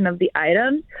location of the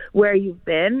items, where you've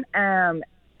been.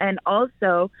 And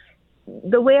also,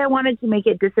 the way I wanted to make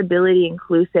it disability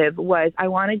inclusive was I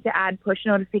wanted to add push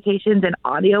notifications and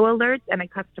audio alerts and a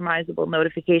customizable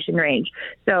notification range.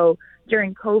 So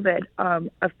during COVID,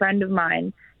 a friend of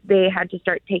mine, they had to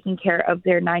start taking care of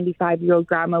their 95-year-old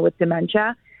grandma with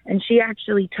dementia, and she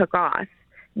actually took off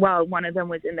while one of them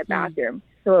was in the bathroom.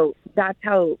 So that's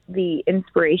how the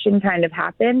inspiration kind of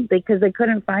happened, because they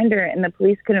couldn't find her and the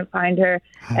police couldn't find her.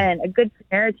 And a Good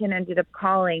Samaritan ended up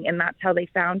calling, and that's how they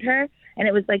found her. And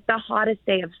it was like the hottest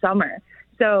day of summer.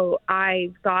 So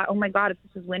I thought, oh my God, if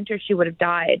this was winter, she would have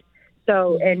died.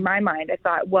 So in my mind, I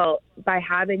thought, well, by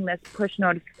having this push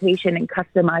notification and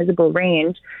customizable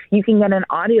range, you can get an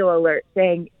audio alert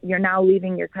saying you're now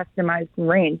leaving your customized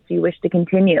range. Do you wish to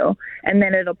continue? And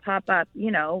then it'll pop up,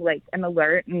 like an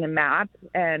alert in the map.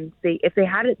 And if they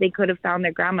had it, they could have found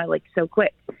their grandma like so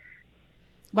quick.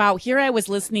 Wow. Here I was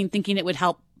listening, thinking it would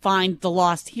help find the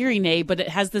lost hearing aid, but it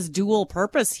has this dual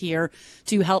purpose here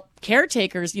to help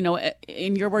caretakers,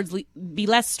 in your words, be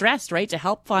less stressed, right? To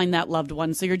help find that loved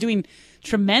one. So you're doing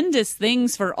tremendous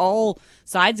things for all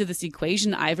sides of this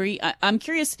equation, Ivory. I'm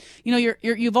curious,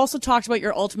 you've also talked about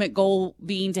your ultimate goal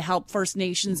being to help First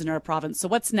Nations in our province. So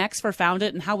what's next for Found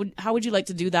It, and how would you like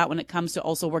to do that when it comes to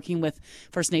also working with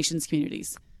First Nations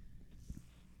communities?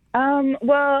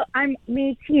 Well, I'm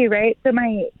Métis, right? So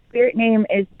my spirit name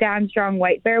is Stand Strong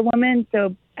White Bear Woman.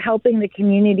 So helping the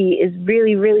community is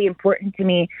really, really important to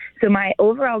me. So my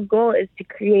overall goal is to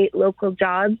create local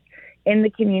jobs in the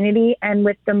community. And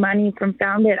with the money from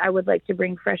Found It, I would like to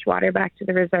bring fresh water back to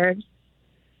the reserves.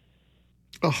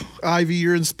 Oh, Ivy,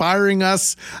 you're inspiring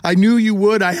us. I knew you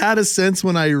would. I had a sense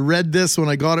when I read this, when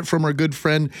I got it from our good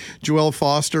friend Joelle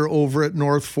Foster over at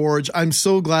North Forge. I'm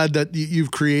so glad that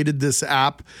you've created this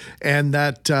app and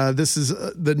that this is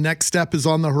the next step is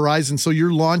on the horizon. So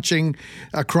you're launching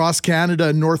across Canada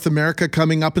and North America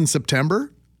coming up in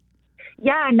September?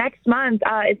 Yeah, next month.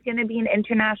 It's going to be an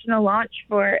international launch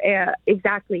for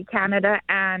exactly Canada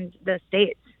and the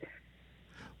States.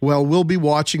 Well, we'll be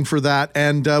watching for that.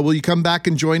 And will you come back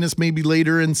and join us maybe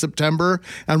later in September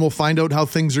and we'll find out how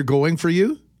things are going for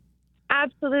you?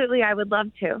 Absolutely. I would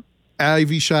love to.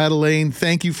 Ivy Chatelain,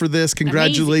 thank you for this.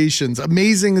 Congratulations.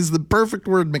 Amazing is the perfect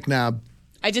word, McNabb.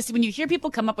 When you hear people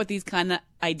come up with these kind of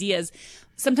ideas,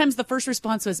 sometimes the first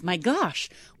response was, my gosh,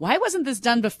 why wasn't this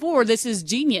done before? This is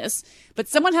genius. But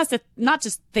someone has to not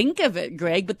just think of it,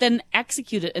 Greg, but then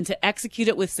execute it. And to execute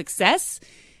it with success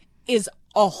is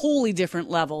a wholly different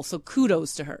level. So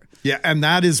kudos to her. Yeah, and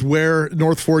that is where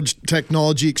North Forge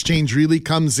Technology Exchange really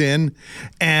comes in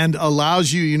and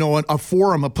allows you, a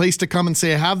forum, a place to come and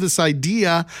say, I have this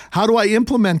idea. How do I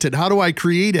implement it? How do I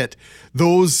create it?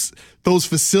 Those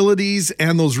facilities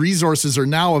and those resources are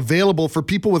now available for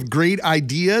people with great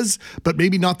ideas, but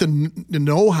maybe not the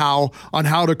know-how on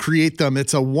how to create them.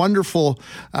 It's a wonderful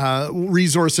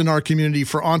resource in our community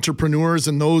for entrepreneurs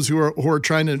and those who are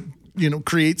trying to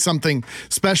create something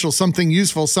special, something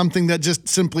useful, something that just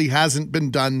simply hasn't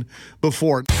been done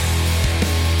before.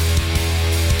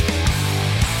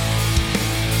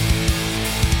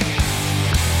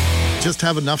 Just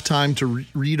have enough time to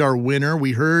read our winner.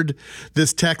 We heard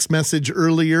this text message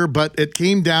earlier, but it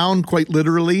came down quite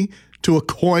literally to a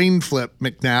coin flip,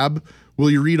 McNabb. Will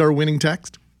you read our winning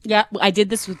text? Yeah, I did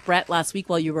this with Brett last week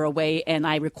while you were away, and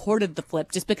I recorded the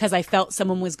flip just because I felt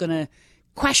someone was going to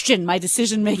question my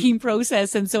decision-making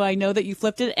process, and so I know that you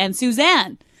flipped it. And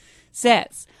Suzanne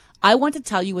says, I want to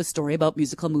tell you a story about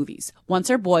musical movies. Once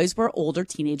our boys were older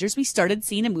teenagers, we started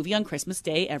seeing a movie on Christmas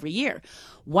Day every year.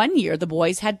 One year, the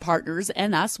boys had partners,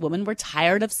 and us women were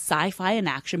tired of sci-fi and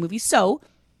action movies, so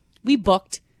we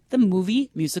booked the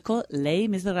movie musical Les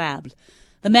Miserables.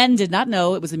 The men did not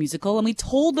know it was a musical, and we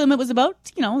told them it was about,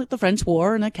 the French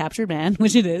War and a captured man,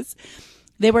 which it is.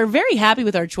 They were very happy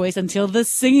with our choice until the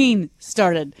singing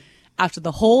started. After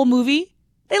the whole movie,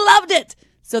 they loved it.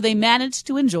 So they managed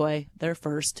to enjoy their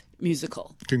first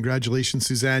musical. Congratulations,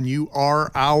 Suzanne. You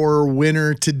are our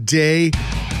winner today.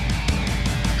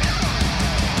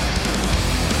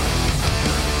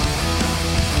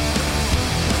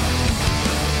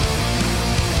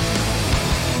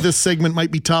 This segment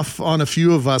might be tough on a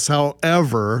few of us.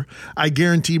 However, I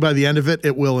guarantee by the end of it,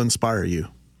 it will inspire you.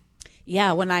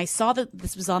 Yeah, when I saw that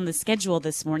this was on the schedule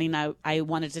this morning, I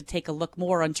wanted to take a look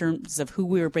more in terms of who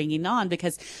we were bringing on,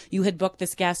 because you had booked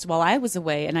this guest while I was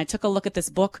away, and I took a look at this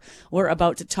book we're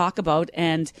about to talk about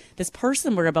and this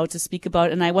person we're about to speak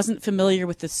about, and I wasn't familiar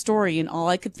with the story, and all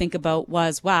I could think about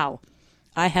was, wow,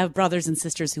 I have brothers and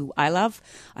sisters who I love.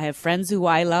 I have friends who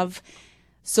I love.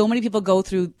 So many people go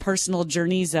through personal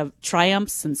journeys of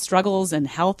triumphs and struggles and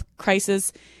health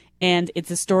crisis. And it's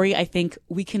a story I think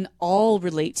we can all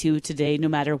relate to today, no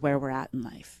matter where we're at in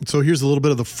life. So here's a little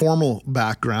bit of the formal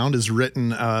background is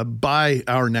written by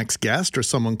our next guest or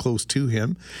someone close to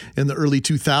him. In the early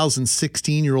 2000s,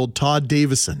 16-year-old Todd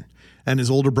Davison and his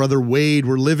older brother Wade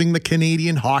were living the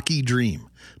Canadian hockey dream,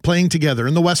 playing together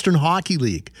in the Western Hockey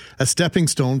League, a stepping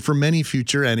stone for many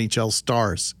future NHL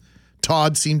stars.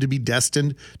 Todd seemed to be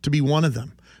destined to be one of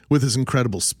them. With his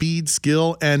incredible speed,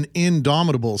 skill, and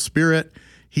indomitable spirit,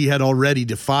 he had already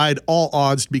defied all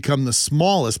odds to become the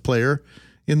smallest player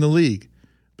in the league.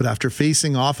 But after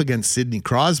facing off against Sidney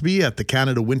Crosby at the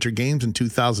Canada Winter Games in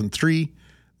 2003,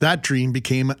 that dream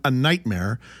became a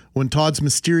nightmare when Todd's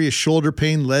mysterious shoulder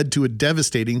pain led to a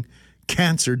devastating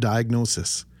cancer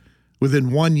diagnosis.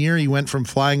 Within 1 year, he went from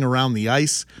flying around the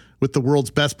ice with the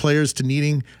world's best players to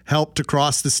needing help to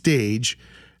cross the stage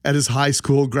at his high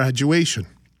school graduation.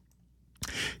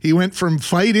 He went from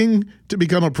fighting to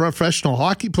become a professional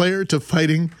hockey player to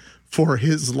fighting for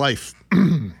his life.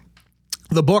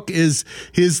 The book is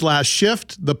His Last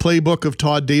Shift, the playbook of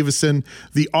Todd Davison.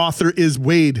 The author is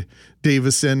Wade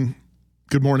Davison.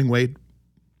 Good morning, Wade.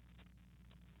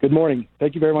 Good morning.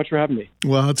 Thank you very much for having me.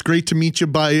 Well, it's great to meet you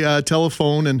by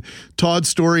telephone, and Todd's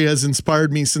story has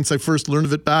inspired me since I first learned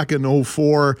of it back in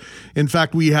 2004. In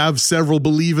fact, we have several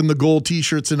Believe in the Goal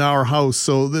t-shirts in our house,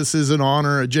 so this is an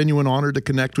honor, a genuine honor to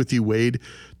connect with you, Wade.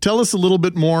 Tell us a little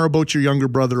bit more about your younger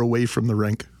brother away from the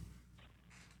rink.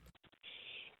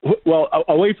 Well,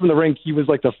 away from the rink, he was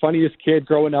like the funniest kid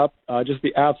growing up, just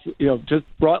the absolute, just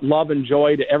brought love and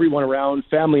joy to everyone around,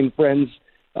 family and friends.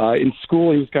 In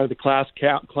school, he was kind of the class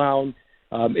clown.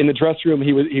 In the dressing room,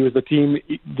 he was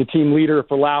the team leader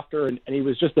for laughter, and he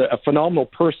was just a phenomenal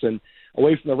person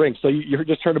away from the rink. So you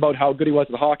just heard about how good he was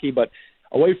at hockey, but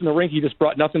away from the rink, he just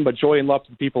brought nothing but joy and love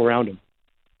to the people around him.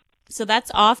 So that's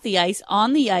off the ice.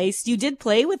 On the ice, you did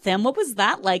play with him. What was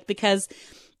that like? Because,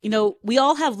 we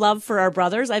all have love for our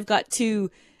brothers. I've got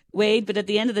two, Wade, but at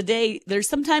the end of the day, there's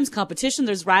sometimes competition,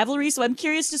 there's rivalry. So I'm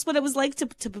curious just what it was like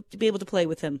to be able to play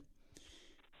with him.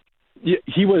 Yeah,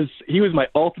 he was my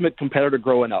ultimate competitor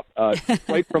growing up.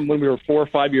 Right from when we were 4 or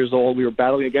 5 years old, we were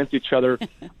battling against each other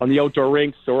on the outdoor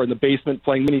rinks or in the basement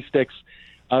playing mini sticks.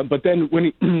 But then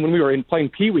when we were playing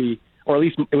Pee Wee, or at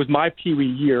least it was my Pee Wee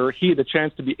year, he had the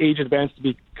chance to be age advanced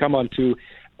to come onto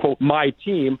quote my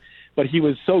team. But he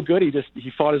was so good,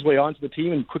 he fought his way onto the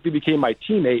team and quickly became my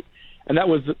teammate. And that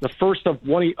was the first of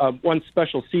one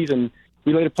special season.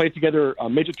 We later played together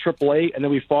midget AAA, and then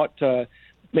we fought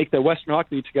make the Western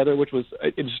Hockey League together, which was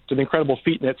just an incredible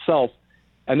feat in itself.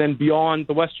 And then beyond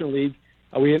the Western League,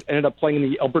 we ended up playing in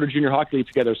the Alberta Junior Hockey League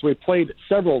together. So we played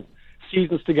several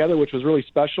seasons together, which was really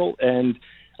special. And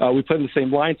we played in the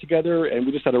same line together, and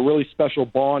we just had a really special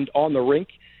bond on the rink.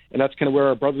 And that's kind of where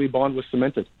our brotherly bond was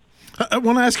cemented. I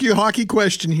want to ask you a hockey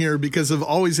question here because I've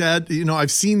always had,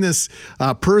 I've seen this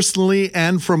personally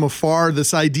and from afar,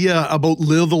 this idea about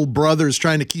little brothers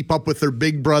trying to keep up with their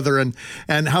big brother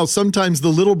and how sometimes the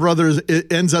little brother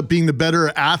ends up being the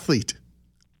better athlete.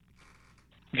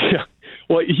 Yeah.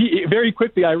 Well, very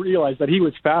quickly I realized that he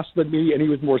was faster than me and he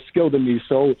was more skilled than me.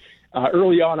 So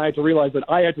early on I had to realize that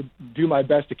I had to do my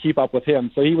best to keep up with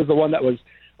him. So he was the one that was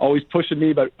always pushing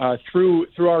me, but through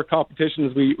our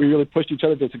competitions, we really pushed each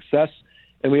other to success,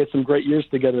 and we had some great years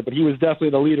together. But he was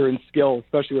definitely the leader in skill,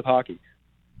 especially with hockey.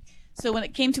 So when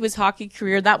it came to his hockey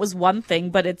career, that was one thing,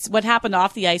 but it's what happened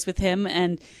off the ice with him,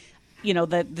 and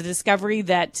the discovery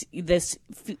that this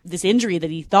injury that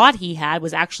he thought he had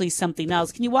was actually something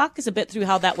else. Can you walk us a bit through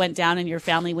how that went down in your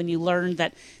family when you learned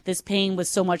that this pain was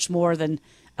so much more than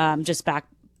just back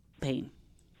pain?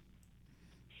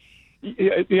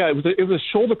 Yeah, it was a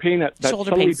shoulder pain that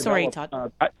shoulder pain. Sorry,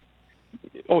 Todd.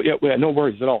 No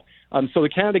worries at all. So the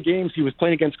Canada Games, he was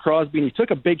playing against Crosby, and he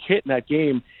took a big hit in that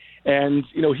game. And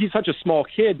he's such a small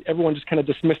kid, everyone just kind of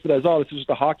dismissed it as, this is just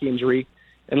a hockey injury.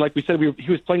 And like we said,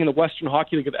 he was playing in the Western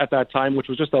Hockey League at that time, which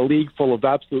was just a league full of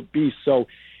absolute beasts. So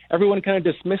everyone kind of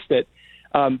dismissed it.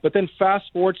 But then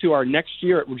fast forward to our next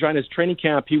year at Regina's training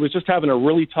camp, he was just having a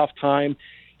really tough time.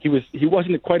 He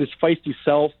wasn't quite his feisty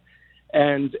self.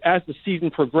 And as the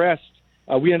season progressed,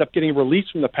 we ended up getting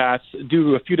released from the Pats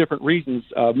due to a few different reasons,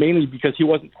 mainly because he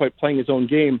wasn't quite playing his own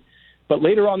game. But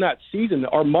later on that season,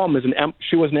 our mom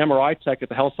she was an MRI tech at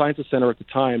the Health Sciences Center at the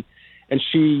time, and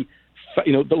she,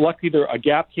 luckily a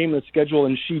gap came in the schedule,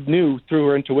 and she knew through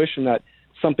her intuition that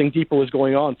something deeper was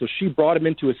going on. So she brought him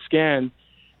into a scan,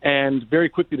 and very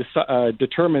quickly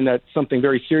determined that something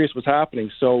very serious was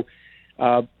happening. So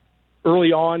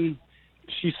early on,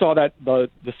 she saw that the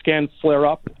scan flare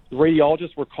up. The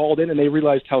radiologists were called in, and they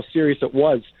realized how serious it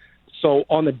was. So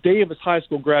on the day of his high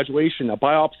school graduation, a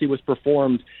biopsy was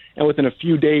performed, and within a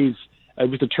few days, it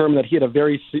was determined that he had a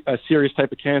very serious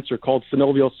type of cancer called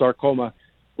synovial sarcoma,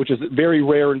 which is very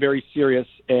rare and very serious,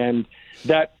 and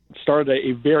that started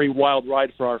a very wild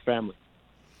ride for our family.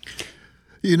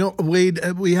 Wade,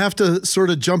 we have to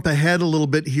sort of jump ahead a little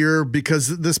bit here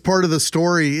because this part of the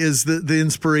story is the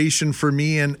inspiration for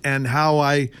me and how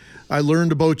I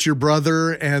learned about your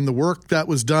brother and the work that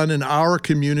was done in our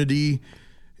community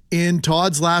in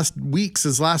Todd's last weeks,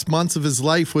 his last months of his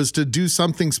life was to do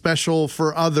something special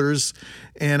for others.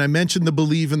 And I mentioned the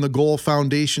Believe in the Goal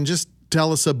Foundation. Just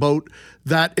tell us about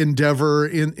that endeavor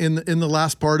in the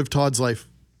last part of Todd's life.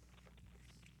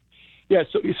 Yeah,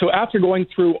 so after going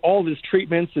through all of his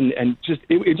treatments and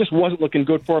it just wasn't looking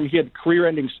good for him. He had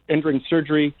career-ending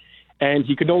surgery, and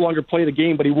he could no longer play the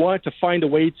game, but he wanted to find a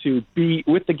way to be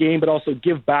with the game but also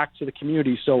give back to the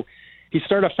community. So he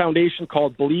started a foundation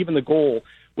called Believe in the Goal,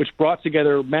 which brought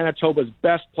together Manitoba's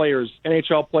best players,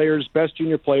 NHL players, best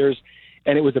junior players,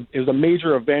 and it was a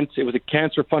major event. It was a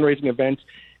cancer fundraising event,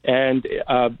 and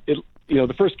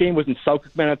the first game was in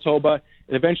Selkirk, Manitoba.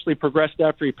 It eventually progressed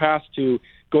after he passed to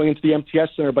going into the MTS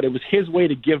Center, but it was his way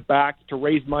to give back, to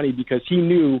raise money, because he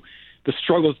knew the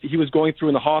struggles he was going through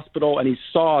in the hospital, and he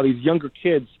saw these younger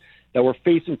kids that were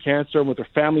facing cancer and what their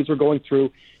families were going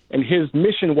through, and his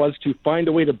mission was to find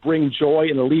a way to bring joy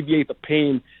and alleviate the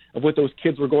pain of what those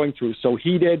kids were going through. So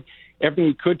he did everything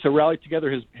he could to rally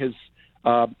together his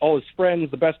all his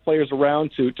friends, the best players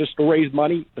around, to raise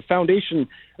money. The foundation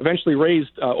eventually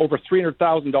raised over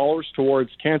 $300,000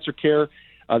 towards cancer care.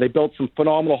 They built some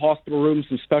phenomenal hospital rooms,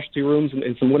 some specialty rooms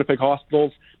in some Winnipeg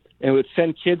hospitals, and would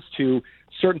send kids to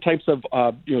certain types of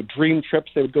dream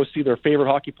trips. They would go see their favorite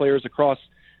hockey players across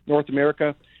North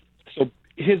America. So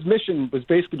his mission was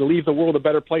basically to leave the world a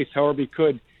better place however he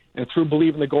could, and through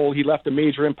Believe in the Goal, he left a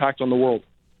major impact on the world.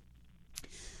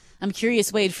 I'm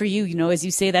curious, Wade, for you, as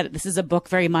you say that this is a book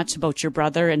very much about your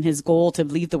brother and his goal to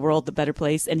leave the world a better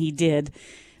place, and he did.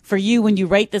 For you, when you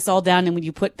write this all down and when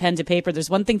you put pen to paper,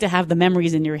 there's one thing to have the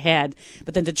memories in your head,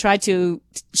 but then to try to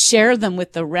share them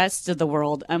with the rest of the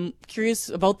world. I'm curious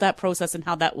about that process and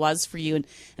how that was for you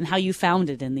and how you found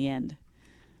it in the end.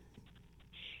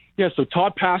 Yeah, so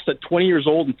Todd passed at 20 years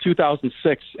old in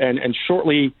 2006, and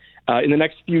shortly in the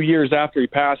next few years after he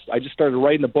passed, I just started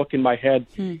writing the book in my head.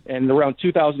 And around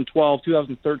 2012,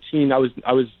 2013, I was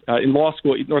in law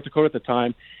school at North Dakota at the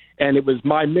time, and it was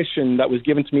my mission that was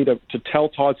given to me to tell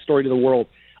Todd's story to the world.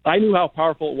 I knew how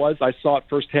powerful it was. I saw it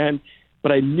firsthand.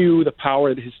 but I knew the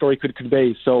power that his story could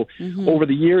convey. So over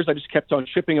the years, I just kept on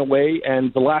chipping away.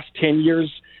 And the last 10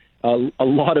 years, a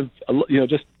lot of,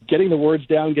 just getting the words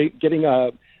down, getting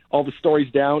all the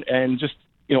stories down. And just,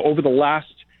 over the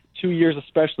last 2 years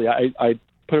especially, I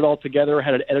put it all together,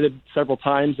 had it edited several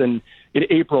times. And in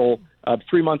April,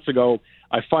 3 months ago,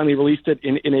 I finally released it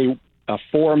in a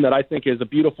form that I think is a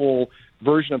beautiful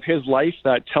version of his life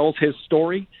that tells his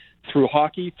story through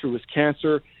hockey, through his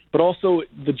cancer, but also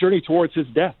the journey towards his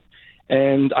death.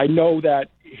 And I know that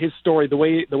his story, the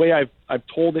way I've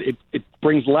told it, it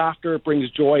brings laughter, it brings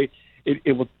joy.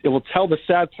 It will tell the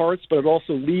sad parts, but it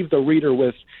also leave the reader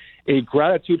with a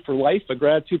gratitude for life, a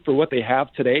gratitude for what they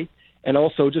have today, and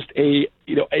also just a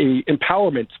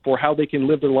empowerment for how they can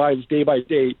live their lives day by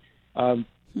day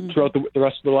throughout the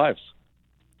rest of their lives.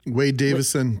 Wade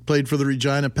Davison played for the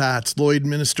Regina Pats,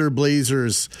 Lloydminster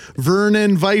Blazers,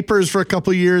 Vernon Vipers for a couple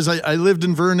of years. I lived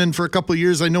in Vernon for a couple of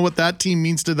years. I know what that team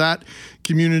means to that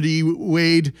community.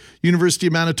 Wade, University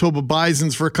of Manitoba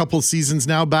Bisons for a couple of seasons,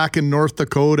 now back in North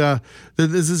Dakota.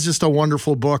 This is just a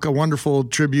wonderful book, a wonderful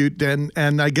tribute.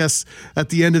 And I guess at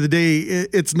the end of the day,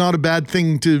 it's not a bad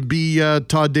thing to be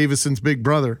Todd Davison's big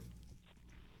brother.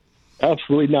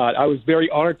 Absolutely not. I was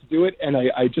very honored to do it, and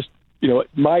I just,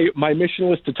 my mission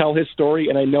was to tell his story,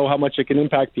 and I know how much it can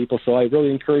impact people. So I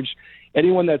really encourage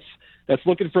anyone that's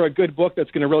looking for a good book that's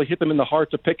going to really hit them in the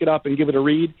heart to pick it up and give it a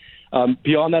read.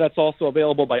 Beyond that, it's also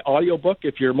available by audiobook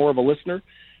if you're more of a listener.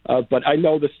 But I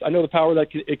know the power that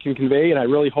it can convey, and I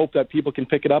really hope that people can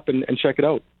pick it up and check it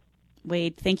out.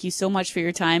 Wade, thank you so much for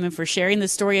your time and for sharing the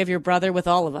story of your brother with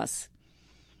all of us.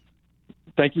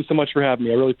 Thank you so much for having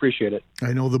me. I really appreciate it.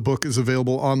 I know the book is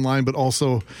available online, but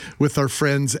also with our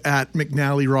friends at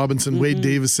McNally Robinson. Wade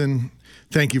Davison,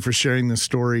 thank you for sharing this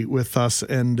story with us.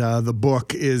 And the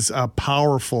book is a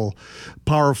powerful,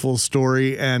 powerful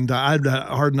story. And I've had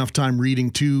a hard enough time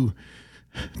reading two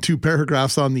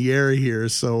paragraphs on the air here.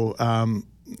 So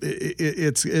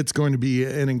it's going to be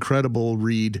an incredible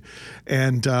read.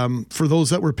 And for those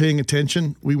that were paying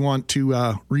attention, we want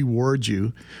to reward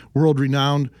you.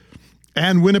 World-renowned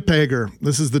and Winnipegger,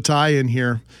 this is the tie-in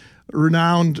here,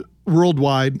 renowned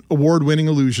worldwide award-winning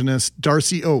illusionist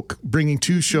Darcy Oak, bringing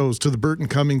 2 shows to the Burton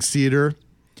Cummings Theatre.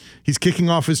 He's kicking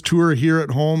off his tour here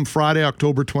at home Friday,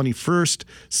 October 21st,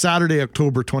 Saturday,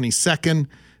 October 22nd.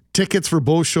 Tickets for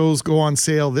both shows go on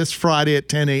sale this Friday at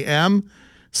 10 a.m.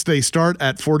 They start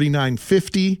at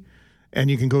 $49.50, and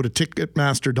you can go to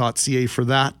ticketmaster.ca for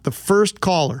that. The first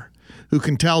caller who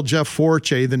can tell Jeff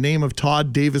Forche the name of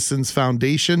Todd Davison's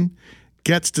foundation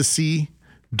gets to see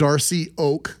Darcy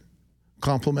Oak.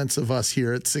 Compliments of us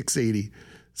here at 680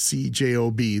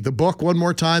 CJOB. The book, one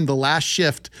more time, The Last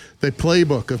Shift, the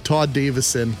playbook of Todd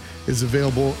Davison, is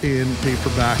available in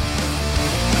paperback